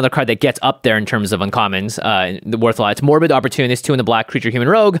could be another card that gets up there in terms of uncommons, worth a lot. It's Morbid Opportunist, 2 in the black, creature, human,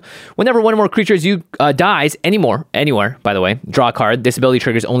 rogue. Whenever one or more creatures you dies anywhere, by the way, draw a card. This ability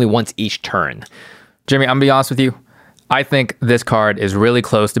triggers only once each turn. Jimmy, I'm gonna be honest with you. I think this card is really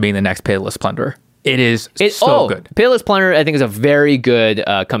close to being the next Payless Plunderer. It's so good. Payless Plunderer, I think, is a very good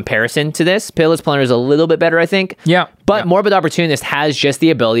comparison to this. Payless Plunderer is a little bit better, I think. Yeah. But Morbid Opportunist has just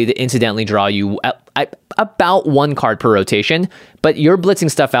the ability to incidentally draw you about 1 card per rotation, but you're blitzing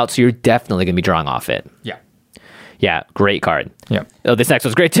stuff out, so you're definitely going to be drawing off it. Yeah. Yeah, great card. Yeah. Oh, this next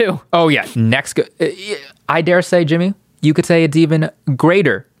one's great, too. Oh, yeah. Next, I dare say, Jimmy, you could say it's even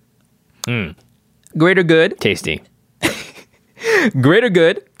greater. Greater good. Tasty. Greater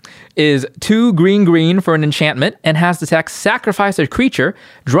good is 2 green for an enchantment and has the text sacrifice a creature,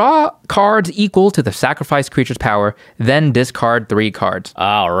 draw cards equal to the sacrificed creature's power, then discard 3 cards.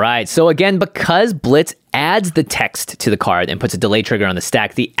 All right. So again, because Blitz adds the text to the card and puts a delay trigger on the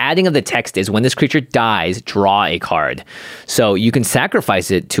stack, the adding of the text is when this creature dies, draw a card. So you can sacrifice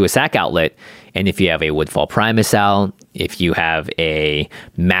it to a sack outlet, and if you have a Woodfall Primus out, If you have a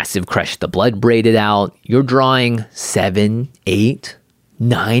massive Crush the Blood braided out, you're drawing 7, 8,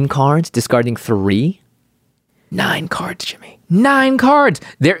 9 cards, discarding 3. 9 cards, Jimmy. 9 cards.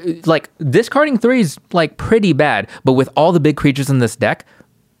 They're like discarding 3 is like pretty bad, but with all the big creatures in this deck,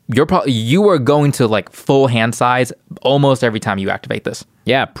 you are going to like full hand size almost every time you activate this.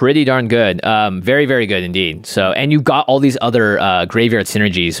 Yeah, pretty darn good. Very, very good indeed. So, and you've got all these other graveyard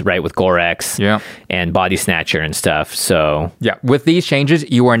synergies, right, with Gorex and Body Snatcher and stuff. So, yeah, with these changes,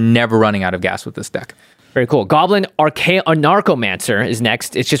 you are never running out of gas with this deck. Very cool. Goblin Narcomancer is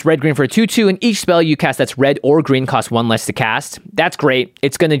next. It's just red-green for a 2/2, and each spell you cast that's red or green costs 1 less to cast. That's great.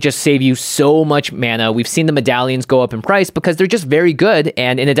 It's going to just save you so much mana. We've seen the medallions go up in price because they're just very good,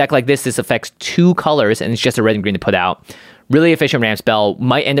 and in a deck like this affects 2 colors, and it's just a red and green to put out. Really efficient ramp spell.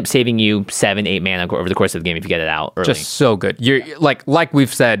 Might end up saving you 7, 8 mana over the course of the game if you get it out early. Just so good. You're like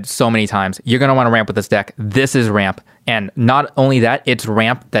we've said so many times, you're going to want to ramp with this deck. This is ramp, and not only that, it's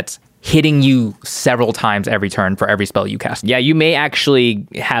ramp that's hitting you several times every turn for every spell you cast. Yeah, you may actually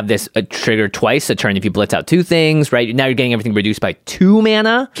have this trigger twice a turn if you blitz out 2 things, right? Now you're getting everything reduced by 2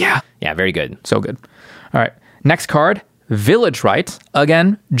 mana. Yeah, very good. So good. All right, next card, Village Rites.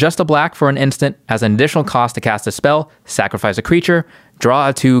 Again, just a black for an instant. As an additional cost to cast a spell, sacrifice a creature,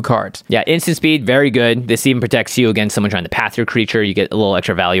 draw 2 cards. Yeah, instant speed, very good. This even protects you against someone trying to path your creature. You get a little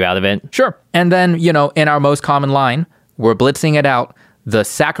extra value out of it. Sure. And then, in our most common line, we're blitzing it out. The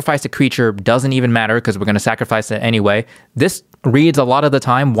sacrifice a creature doesn't even matter because we're going to sacrifice it anyway. This reads a lot of the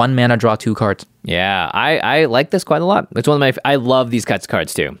time 1 mana, draw 2 cards. Yeah, I like this quite a lot. It's one of my. I love these cuts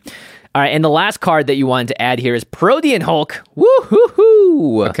cards too. All right, and the last card that you wanted to add here is Protean Hulk.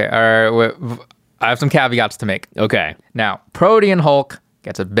 Woo-hoo-hoo! Okay, all right. I have some caveats to make. Okay. Now, Protean Hulk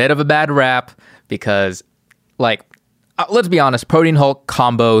gets a bit of a bad rap because, let's be honest, Protean Hulk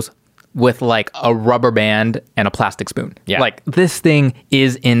combos with like a rubber band and a plastic spoon. Yeah. Like this thing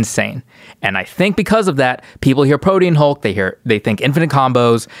is insane. And I think because of that, people hear Protean Hulk, they think infinite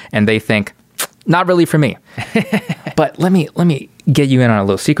combos, and they think, not really for me. But let me get you in on a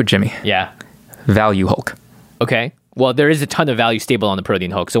little secret, Jimmy. Yeah. Value Hulk. Okay. Well, there is a ton of value stable on the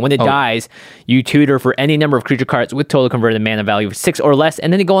Protean Hulk. So when it dies, you tutor for any number of creature cards with total converted mana value of 6 or less,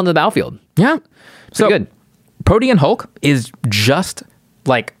 and then they go on the battlefield. Yeah. So good. Protean Hulk is just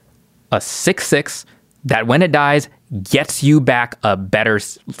like a 6/6 that when it dies gets you back a better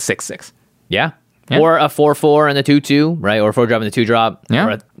 6/6. Yeah. Or a 4/4 and a 2/2, right? Or a 4-drop and a 2-drop. Yeah. Or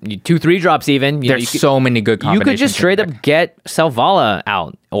a 2/3 drops even. There's so many good combinations. You could just straight up get Selvala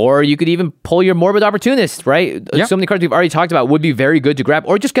out. Or you could even pull your Morbid Opportunist, right? Yeah. So many cards we've already talked about would be very good to grab.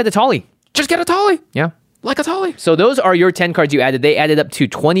 Or just get a Tolly. Just get a Tolly. Yeah. Like a Tolly. So those are your 10 cards you added. They added up to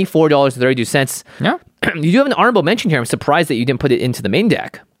 $24.32. Yeah. You do have an honorable mention here. I'm surprised that you didn't put it into the main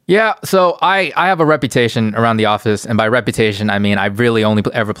deck. Yeah, so I have a reputation around the office, and by reputation, I mean I really only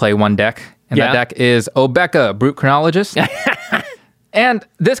ever play one deck, and that deck is Obeka, Brute Chronologist. And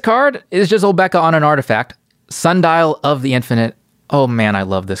this card is just Obeka on an artifact, Sundial of the Infinite. Oh man, I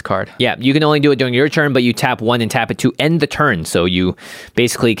love this card. Yeah, you can only do it during your turn, but you tap 1 and tap it to end the turn. So you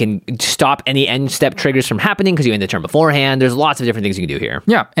basically can stop any end step triggers from happening because you end the turn beforehand. There's lots of different things you can do here.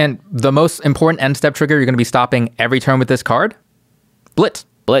 Yeah, and the most important end step trigger you're going to be stopping every turn with this card, Blitz.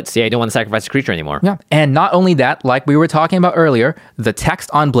 Blitz, yeah, you don't want to sacrifice a creature anymore. Yeah, and not only that, like we were talking about earlier, the text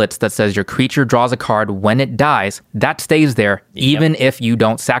on Blitz that says your creature draws a card when it dies, that stays there even if you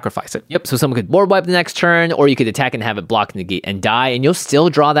don't sacrifice it. Yep, so someone could board wipe the next turn, or you could attack and have it block and die, and you'll still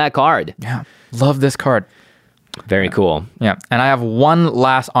draw that card. Yeah, love this card. Very cool. Yeah, and I have one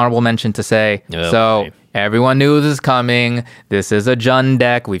last honorable mention to say. Okay. Everyone knew this is coming. This is a Jund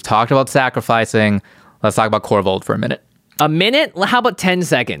deck. We've talked about sacrificing. Let's talk about Korvold for a minute. A minute? How about 10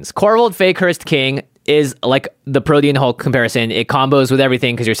 seconds? Korvold Fakehurst King is like the Protean Hulk comparison. It combos with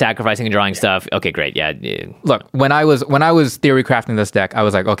everything because you're sacrificing and drawing stuff. Okay, great. Yeah. Look, when I was theory crafting this deck, I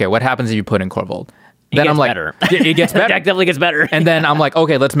was like, okay, what happens if you put in Korvold? Then I'm like, better. It gets better. The deck definitely gets better. And then I'm like,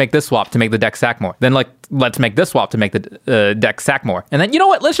 okay, let's make this swap to make the deck sack more. Then let's make this swap to make the deck sack more. And then you know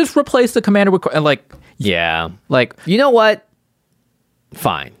what? Let's just replace the commander with you know what?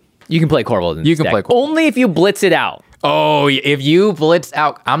 Fine. You can play Korvold. You can play Korvold. Only if you blitz it out. Oh, if you blitz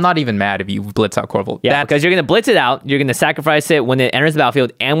out, I'm not even mad if you blitz out Korvold. Yeah, because you're going to blitz it out, you're going to sacrifice it when it enters the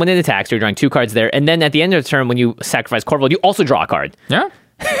battlefield and when it attacks, so you're drawing 2 cards there. And then at the end of the turn, when you sacrifice Korvold, you also draw a card. Yeah.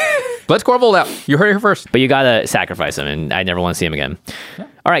 Blitz Korvold out. You heard it here first. But you got to sacrifice him, and I never want to see him again. Yeah.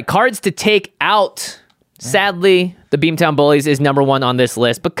 All right, cards to take out. Sadly, the Beamtown Bullies is number 1 on this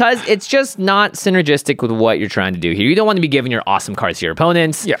list because it's just not synergistic with what you're trying to do here. You don't want to be giving your awesome cards to your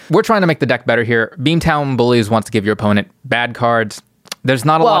opponents. Yeah, we're trying to make the deck better here. Beamtown Bullies wants to give your opponent bad cards. There's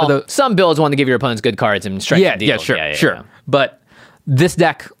not a lot of those. Some builds want to give your opponents good cards and strike some deals. Sure. But this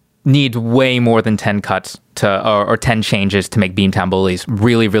deck needs way more than 10 cuts or 10 changes to make Beamtown Bullies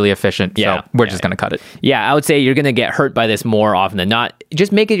really, really efficient. So we're just going to cut it. Yeah, I would say you're going to get hurt by this more often than not.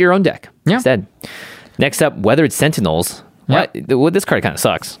 Just make it your own deck instead. Next up, Weathered Sentinels. This card kind of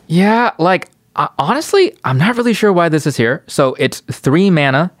sucks. Yeah, honestly, I'm not really sure why this is here. So it's 3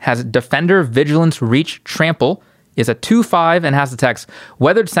 mana, has Defender, Vigilance, Reach, Trample, is a 2/5 and has the text,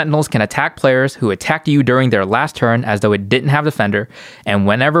 Weathered Sentinels can attack players who attacked you during their last turn as though it didn't have Defender, and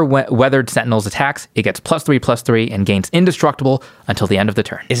whenever Weathered Sentinels attacks, it gets +3/+3 and gains Indestructible until the end of the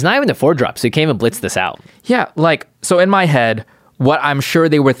turn. It's not even a 4-drop, so you can't even blitz this out. Yeah, so in my head, what I'm sure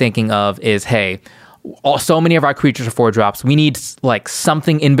they were thinking of is, hey, so many of our creatures are 4-drops. We need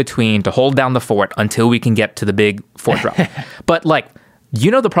something in between to hold down the fort until we can get to the big 4-drop. But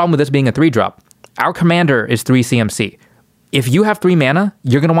the problem with this being a 3-drop, our commander is 3 CMC. If you have 3 mana,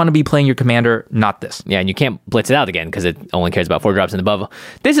 you're going to want to be playing your commander, not this. Yeah, and you can't blitz it out again because it only cares about 4-drops and above.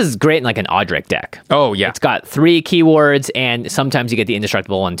 This is great in an Audric deck. Oh, yeah. It's got 3 keywords, and sometimes you get the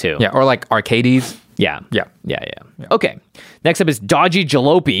indestructible one too. Yeah, or Arcades. Yeah. Okay. Next up is Dodgy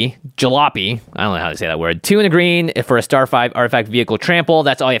Jalopy. I don't know how to say that word. 2 and a green for a star 5 artifact vehicle trample.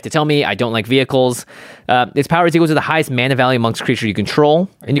 That's all you have to tell me. I don't like vehicles. Its power is equal to the highest mana value amongst creatures you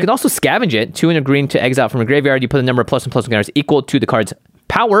control. And you can also scavenge it. 2 and a green to exile from a graveyard. You put the number of plus and plus counters equal to the card's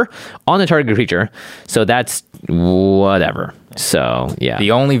power on the target creature. So that's whatever. So, yeah.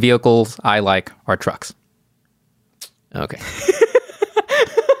 The only vehicles I like are trucks. Okay.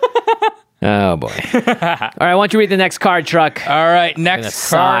 Oh, boy. All right, why don't you read the next card, Truck? All right, next I'm gonna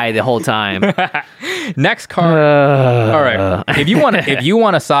sigh the whole time. Next card. All right. If you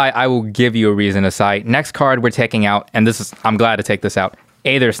want to sigh, I will give you a reason to sigh. Next card we're taking out, and I'm glad to take this out.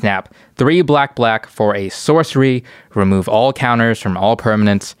 Aether Snap. 3 black for a sorcery. Remove all counters from all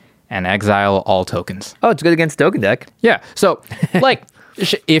permanents and exile all tokens. Oh, it's good against token deck. Yeah. So,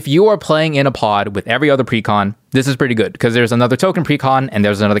 if you are playing in a pod with every other precon, this is pretty good because there's another token precon and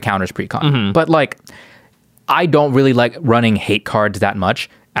there's another counters precon. Mm-hmm. But I don't really like running hate cards that much,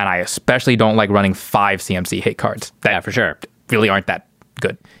 and I especially don't like running 5 CMC hate cards. Yeah, for sure. Really aren't that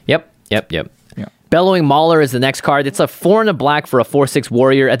good. Yep. Bellowing Mauler is the next card. It's a 4 and a black for a 4/6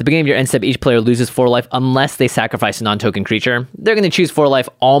 warrior. At the beginning of your end step, each player loses 4 life unless they sacrifice a non-token creature. They're going to choose 4 life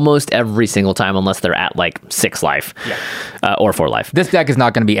almost every single time unless they're at 6 life or 4 life. This deck is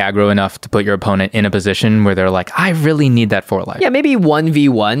not going to be aggro enough to put your opponent in a position where they're like, I really need that 4 life. Yeah, maybe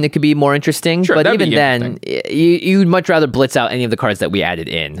 1v1. It could be more interesting. Sure, but even then, you'd much rather blitz out any of the cards that we added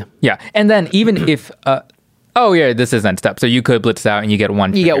in. Yeah, and then even if... this is end step. So you could blitz out and you get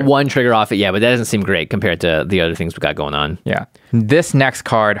 1 trigger. You get 1 trigger off it, but that doesn't seem great compared to the other things we got going on. Yeah. This next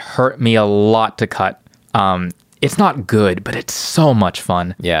card hurt me a lot to cut. It's not good, but it's so much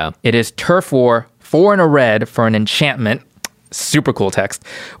fun. Yeah. It is Turf War, 4 and a red for an enchantment. Super cool text.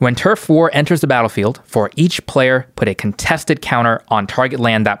 When Turf War enters the battlefield, for each player, put a contested counter on target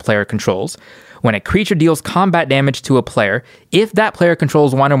land that player controls. When a creature deals combat damage to a player, if that player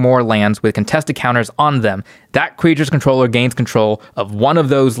controls 1 or more lands with contested counters on them, that creature's controller gains control of one of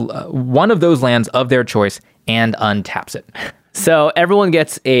those lands of their choice and untaps it. So everyone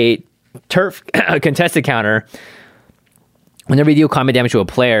gets a contested counter. Whenever you deal combat damage to a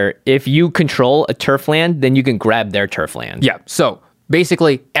player, if you control a turf land, then you can grab their turf land. Yeah. So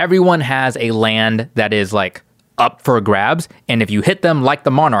basically, everyone has a land that is up for grabs, and if you hit them like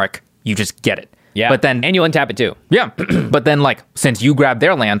the Monarch, you just get it. Yeah, and you untap it too. Yeah, but then since you grab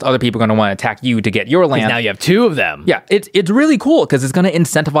their lands, other people are going to want to attack you to get your land. Now you have 2 of them. Yeah, it's really cool because it's going to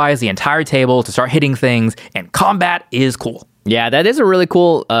incentivize the entire table to start hitting things, and combat is cool. Yeah, that is a really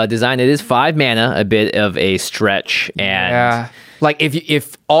cool design. It is 5 mana, a bit of a stretch, and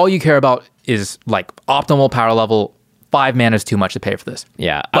if all you care about is optimal power level, 5 mana is too much to pay for this.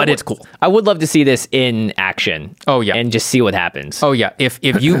 Yeah. But it's cool. I would love to see this in action. Oh, yeah. And just see what happens. Oh, yeah. If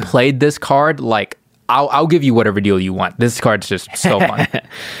you played this card, I'll give you whatever deal you want. This card's just so fun.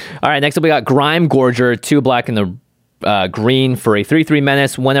 All right, next up we got Grime Gorger, 2 black in the green for a 3/3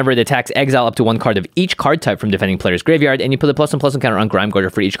 menace. Whenever it attacks, exile up to 1 card of each card type from defending player's graveyard, and you put a +1/+1 counter on Grime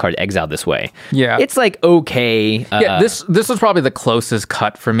Gorger for each card exiled this way. Yeah. It's okay. This was probably the closest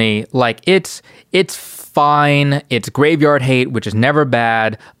cut for me. It's fine. It's graveyard hate, which is never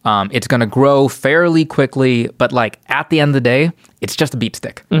bad. It's going to grow fairly quickly, but at the end of the day, it's just a beat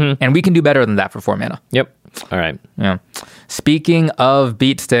stick. Mm-hmm. And we can do better than that for 4 mana. Yep. All right. Yeah. Speaking of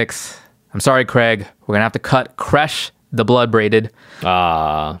beat sticks, I'm sorry, Craig. We're going to have to cut Kresh the Blood Braided.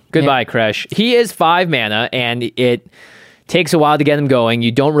 Goodbye, Kresh. He is 5 mana, and it takes a while to get him going.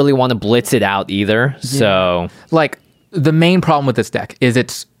 You don't really want to blitz it out either. Yeah. So, the main problem with this deck is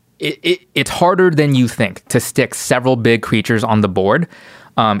it's harder than you think to stick several big creatures on the board.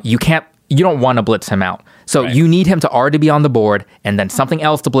 You don't want to blitz him out. So you need him to already be on the board and then something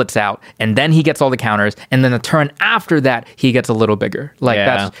else to blitz out. And then he gets all the counters. And then the turn after that, he gets a little bigger.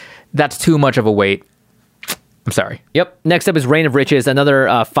 That's too much of a wait. I'm sorry. Yep. Next up is Reign of Riches, another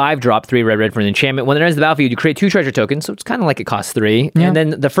 5-drop, 3 red for an enchantment. When it enters the battlefield, you create 2 treasure tokens, so it's kind of like it costs 3. Yeah. And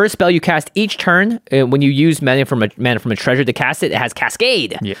then the first spell you cast each turn, when you use mana from a treasure to cast it, it has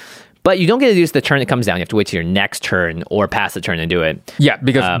Cascade. Yeah. But you don't get to use the turn it comes down. You have to wait till your next turn or pass the turn and do it. Yeah,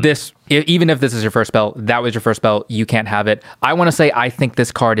 because even if this is your first spell, that was your first spell, you can't have it. I want to say I think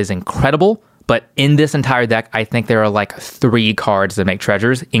this card is incredible. But in this entire deck, I think there are like 3 cards that make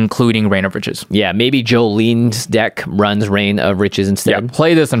treasures, including Reign of Riches. Yeah, maybe Jolene's deck runs Reign of Riches instead. Yeah,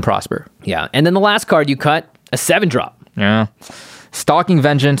 play this and prosper. Yeah, and then the last card you cut, a 7-drop. Yeah. Stalking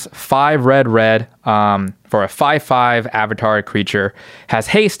Vengeance, 5 red, for a 5/5 avatar creature. Has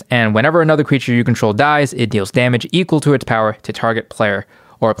haste, and whenever another creature you control dies, it deals damage equal to its power to target player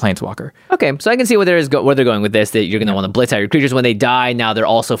or a planeswalker. Okay, so I can see where they're going with this, that you're going to want to blitz out your creatures when they die. Now they're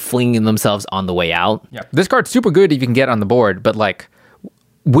also flinging themselves on the way out. Yeah, this card's super good if you can get on the board, but like,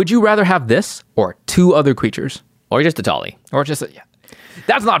 would you rather have this or 2 other creatures? Or just a Tali? Or just yeah.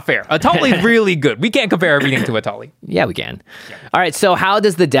 That's not fair. Atali is really good. We can't compare everything to Atali. Yeah, we can. Yeah. All right, so how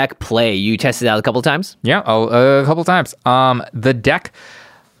does the deck play? You tested it out a couple of times? Yeah, a couple of times. The deck,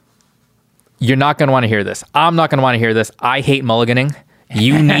 you're not going to want to hear this. I'm not going to want to hear this. I hate mulliganing.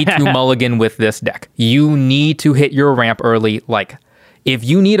 You need to mulligan with this deck. You need to hit your ramp early. Like, if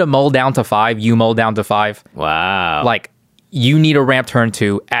you need a mull down to 5, you mull down to 5. Wow. Like, you need a ramp turn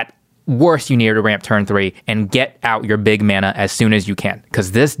 2. At worst, you need a ramp turn 3 and get out your big mana as soon as you can,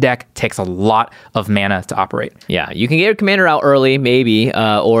 because this deck takes a lot of mana to operate. Yeah, you can get your commander out early, maybe,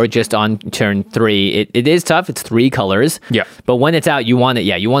 or just on turn 3. It is tough. It's 3 colors. Yeah. But when it's out, you want it.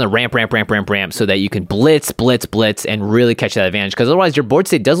 Yeah, you want to ramp so that you can blitz, and really catch that advantage. Because otherwise, your board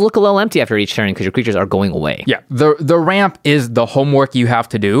state does look a little empty after each turn because your creatures are going away. Yeah, the ramp is the homework you have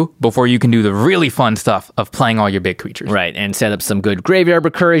to do before you can do the really fun stuff of playing all your big creatures. Right, and set up some good graveyard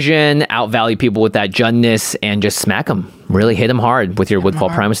recursion, outvalue people with that Junness, and just smack them. Really hit them hard with your Woodfall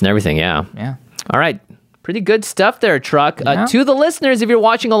Primus and everything. Yeah. All right. Pretty good stuff there, Truck. Yeah. To the listeners, if you're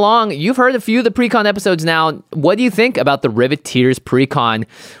watching along, you've heard a few of the pre-con episodes now. What do you think about the Riveteers pre-con?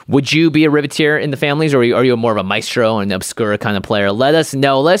 Would you be a Riveteer in the families, or are you more of a Maestro and Obscura kind of player? Let us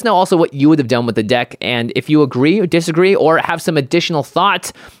know. Let us know also what you would have done with the deck, and if you agree or disagree, or have some additional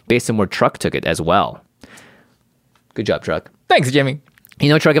thoughts based on where Truck took it as well. Good job, Truck. Thanks, Jimmy. You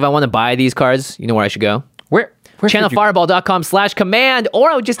know, Truck, if I want to buy these cards, you know where I should go? Where channelfireball.com/command,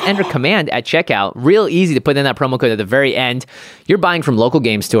 or I would just enter command at checkout. Real easy to put in that promo code at the very end. You're buying from local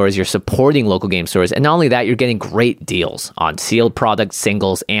game stores, you're supporting local game stores, and not only that, you're getting great deals on sealed products,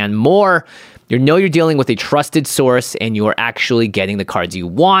 singles, and more. You know you're dealing with a trusted source, and you are actually getting the cards you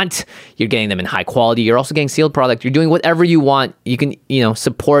want. You're getting them in high quality. You're also getting sealed product. You're doing whatever you want. You can,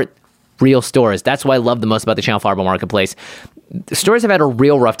 support real stores. That's what I love the most about the Channel Fireball Marketplace. The stores have had a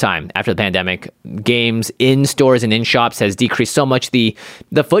real rough time after the pandemic. Games in stores and in shops has decreased so much. The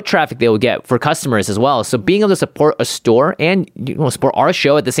foot traffic they will get for customers as well. So being able to support a store and support our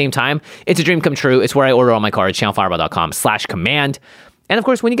show at the same time, it's a dream come true. It's where I order all my cards, channelfireball.com/command. And of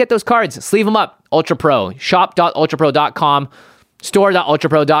course, when you get those cards, sleeve them up. Ultra Pro, shop.ultrapro.com,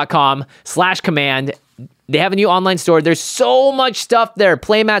 store.ultrapro.com/command. They have a new online store. There's so much stuff there.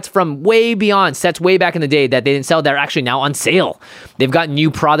 Playmats from way beyond, sets way back in the day that they didn't sell that are actually now on sale. They've got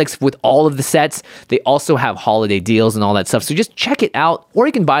new products with all of the sets. They also have holiday deals and all that stuff. So just check it out, or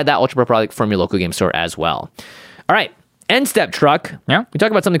you can buy that Ultra Pro product from your local game store as well. All right, end step, Truck. Yeah? We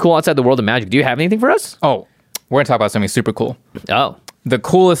talk about something cool outside the world of Magic. Do you have anything for us? Oh, we're going to talk about something super cool. Oh. The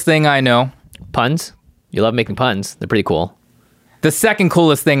coolest thing I know. Puns? You love making puns. They're pretty cool. The second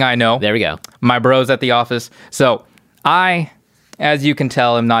coolest thing I know. There we go. My bros at the office. So I, as you can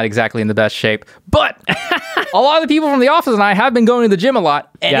tell, am not exactly in the best shape, but a lot of the people from the office and I have been going to the gym a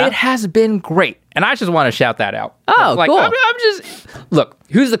lot, and it has been great. And I just want to shout that out. Oh, cool. I'm just, look.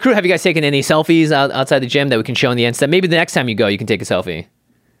 Who's the crew? Have you guys taken any selfies outside the gym that we can show in the end step? Maybe the next time you go, you can take a selfie.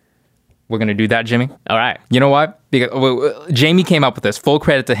 We're going to do that, Jimmy. All right. You know what? Because Jamie came up with this. Full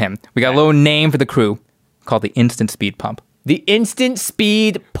credit to him. We got a little name for the crew called the Instant Speed Pump. The Instant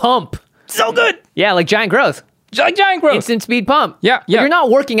Speed Pump. So good. Yeah, like Giant Growth. Like Giant Growth. Instant Speed Pump. Yeah. But you're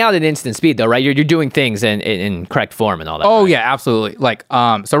not working out at instant speed, though, right? You're doing things in correct form and all that. Oh, right? yeah, absolutely. Like,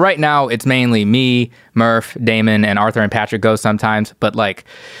 so right now, it's mainly me, Murph, Damon, and Arthur and Patrick go sometimes. But, like,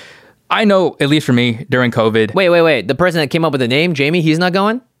 I know, at least for me, during COVID. Wait. The person that came up with the name, Jamie, he's not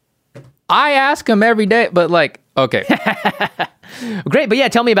going? I ask him every day, but, like, Okay. Great, but yeah,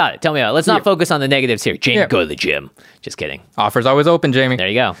 tell me about it. Let's not focus on the negatives here. Jamie, go to the gym. Just kidding. Offer's always open, Jamie. There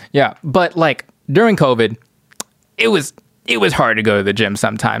you go. Yeah, but like during COVID, it was hard to go to the gym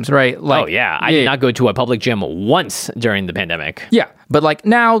sometimes, right? Like, I did not go to a public gym once during the pandemic. Yeah, but like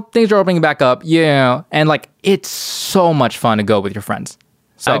now things are opening back up, and like it's so much fun to go with your friends.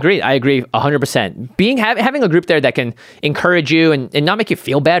 So, I agree 100%. Having a group there that can encourage you and not make you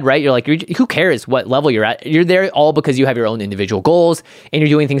feel bad, right? You're like, who cares what level you're at? You're there all because you have your own individual goals and you're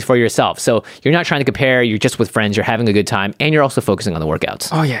doing things for yourself. So you're not trying to compare. You're just with friends. You're having a good time and you're also focusing on the workouts.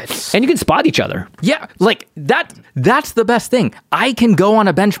 Oh yeah, and you can spot each other. Yeah, like that's the best thing. I can go on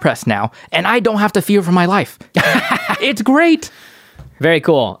a bench press now and I don't have to fear for my life. It's great. Very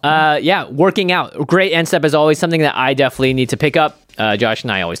cool. Working out. Great end step as always. Something that I definitely need to pick up. Josh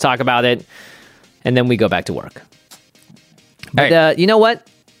and I always talk about it. And then we go back to work. But you know what?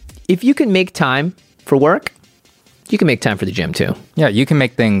 If you can make time for work, you can make time for the gym too. Yeah, you can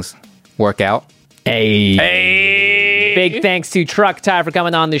make things work out. Big thanks to Truck Tire for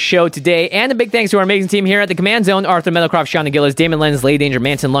coming on the show today. And a big thanks to our amazing team here at the Command Zone. Arthur Meadowcroft, Sean Gillis, Damon Lenz, Lady Danger,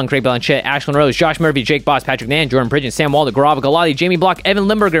 Manson Lung, Craig Blanchett, Ashlyn Rose, Josh Murphy, Jake Boss, Patrick Nan, Jordan Pridgeon, Sam Walder, Gaurav Galati, Jamie Block, Evan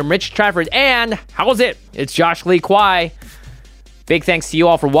Limburger, Rich Trafford, and how's it? It's Josh Lee Kwai. Big thanks to you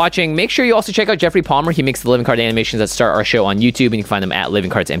all for watching. Make sure you also check out Jeffrey Palmer. He makes the Living Card animations that start our show on YouTube, and you can find them at Living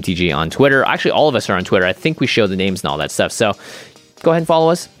Cards MTG on Twitter. Actually, all of us are on Twitter. I think we show the names and all that stuff. So go ahead and follow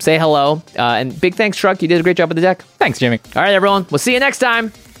us. Say hello. And big thanks, Truck. You did a great job with the deck. Thanks, Jimmy. All right, everyone. We'll see you next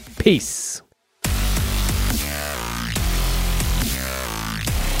time. Peace.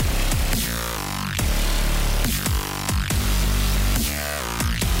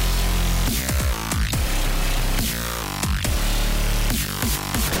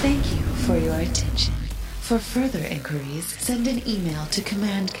 Thank you for your attention. For further inquiries, send an email to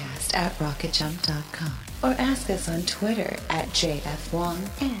commandcast@rocketjump.com or ask us on Twitter @JFWong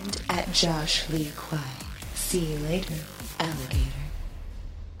and @JoshLeeQuai. See you later, alligator.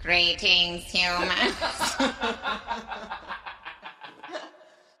 Greetings, humans.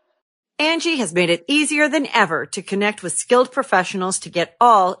 Angie has made it easier than ever to connect with skilled professionals to get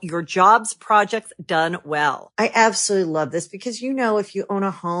all your jobs projects done well. I absolutely love this because, if you own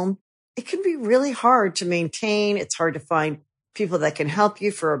a home, it can be really hard to maintain. It's hard to find people that can help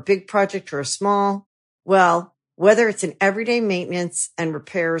you for a big project or a small. Well, whether it's in everyday maintenance and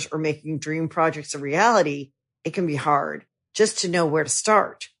repairs or making dream projects a reality, it can be hard just to know where to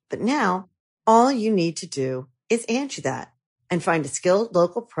start. But now all you need to do is Angie that and find a skilled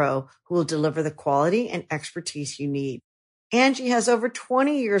local pro who will deliver the quality and expertise you need. Angie has over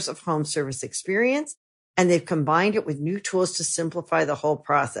 20 years of home service experience, and they've combined it with new tools to simplify the whole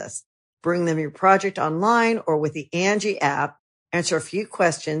process. Bring them your project online or with the Angie app, answer a few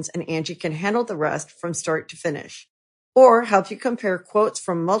questions, and Angie can handle the rest from start to finish. Or help you compare quotes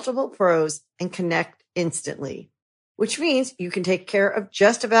from multiple pros and connect instantly, which means you can take care of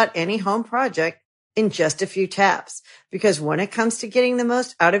just about any home project in just a few taps. Because when it comes to getting the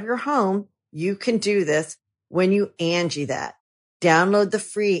most out of your home, you can do this when you Angie that. Download the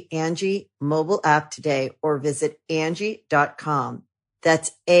free Angie mobile app today or visit Angie.com.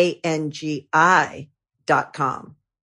 That's ANGI.com.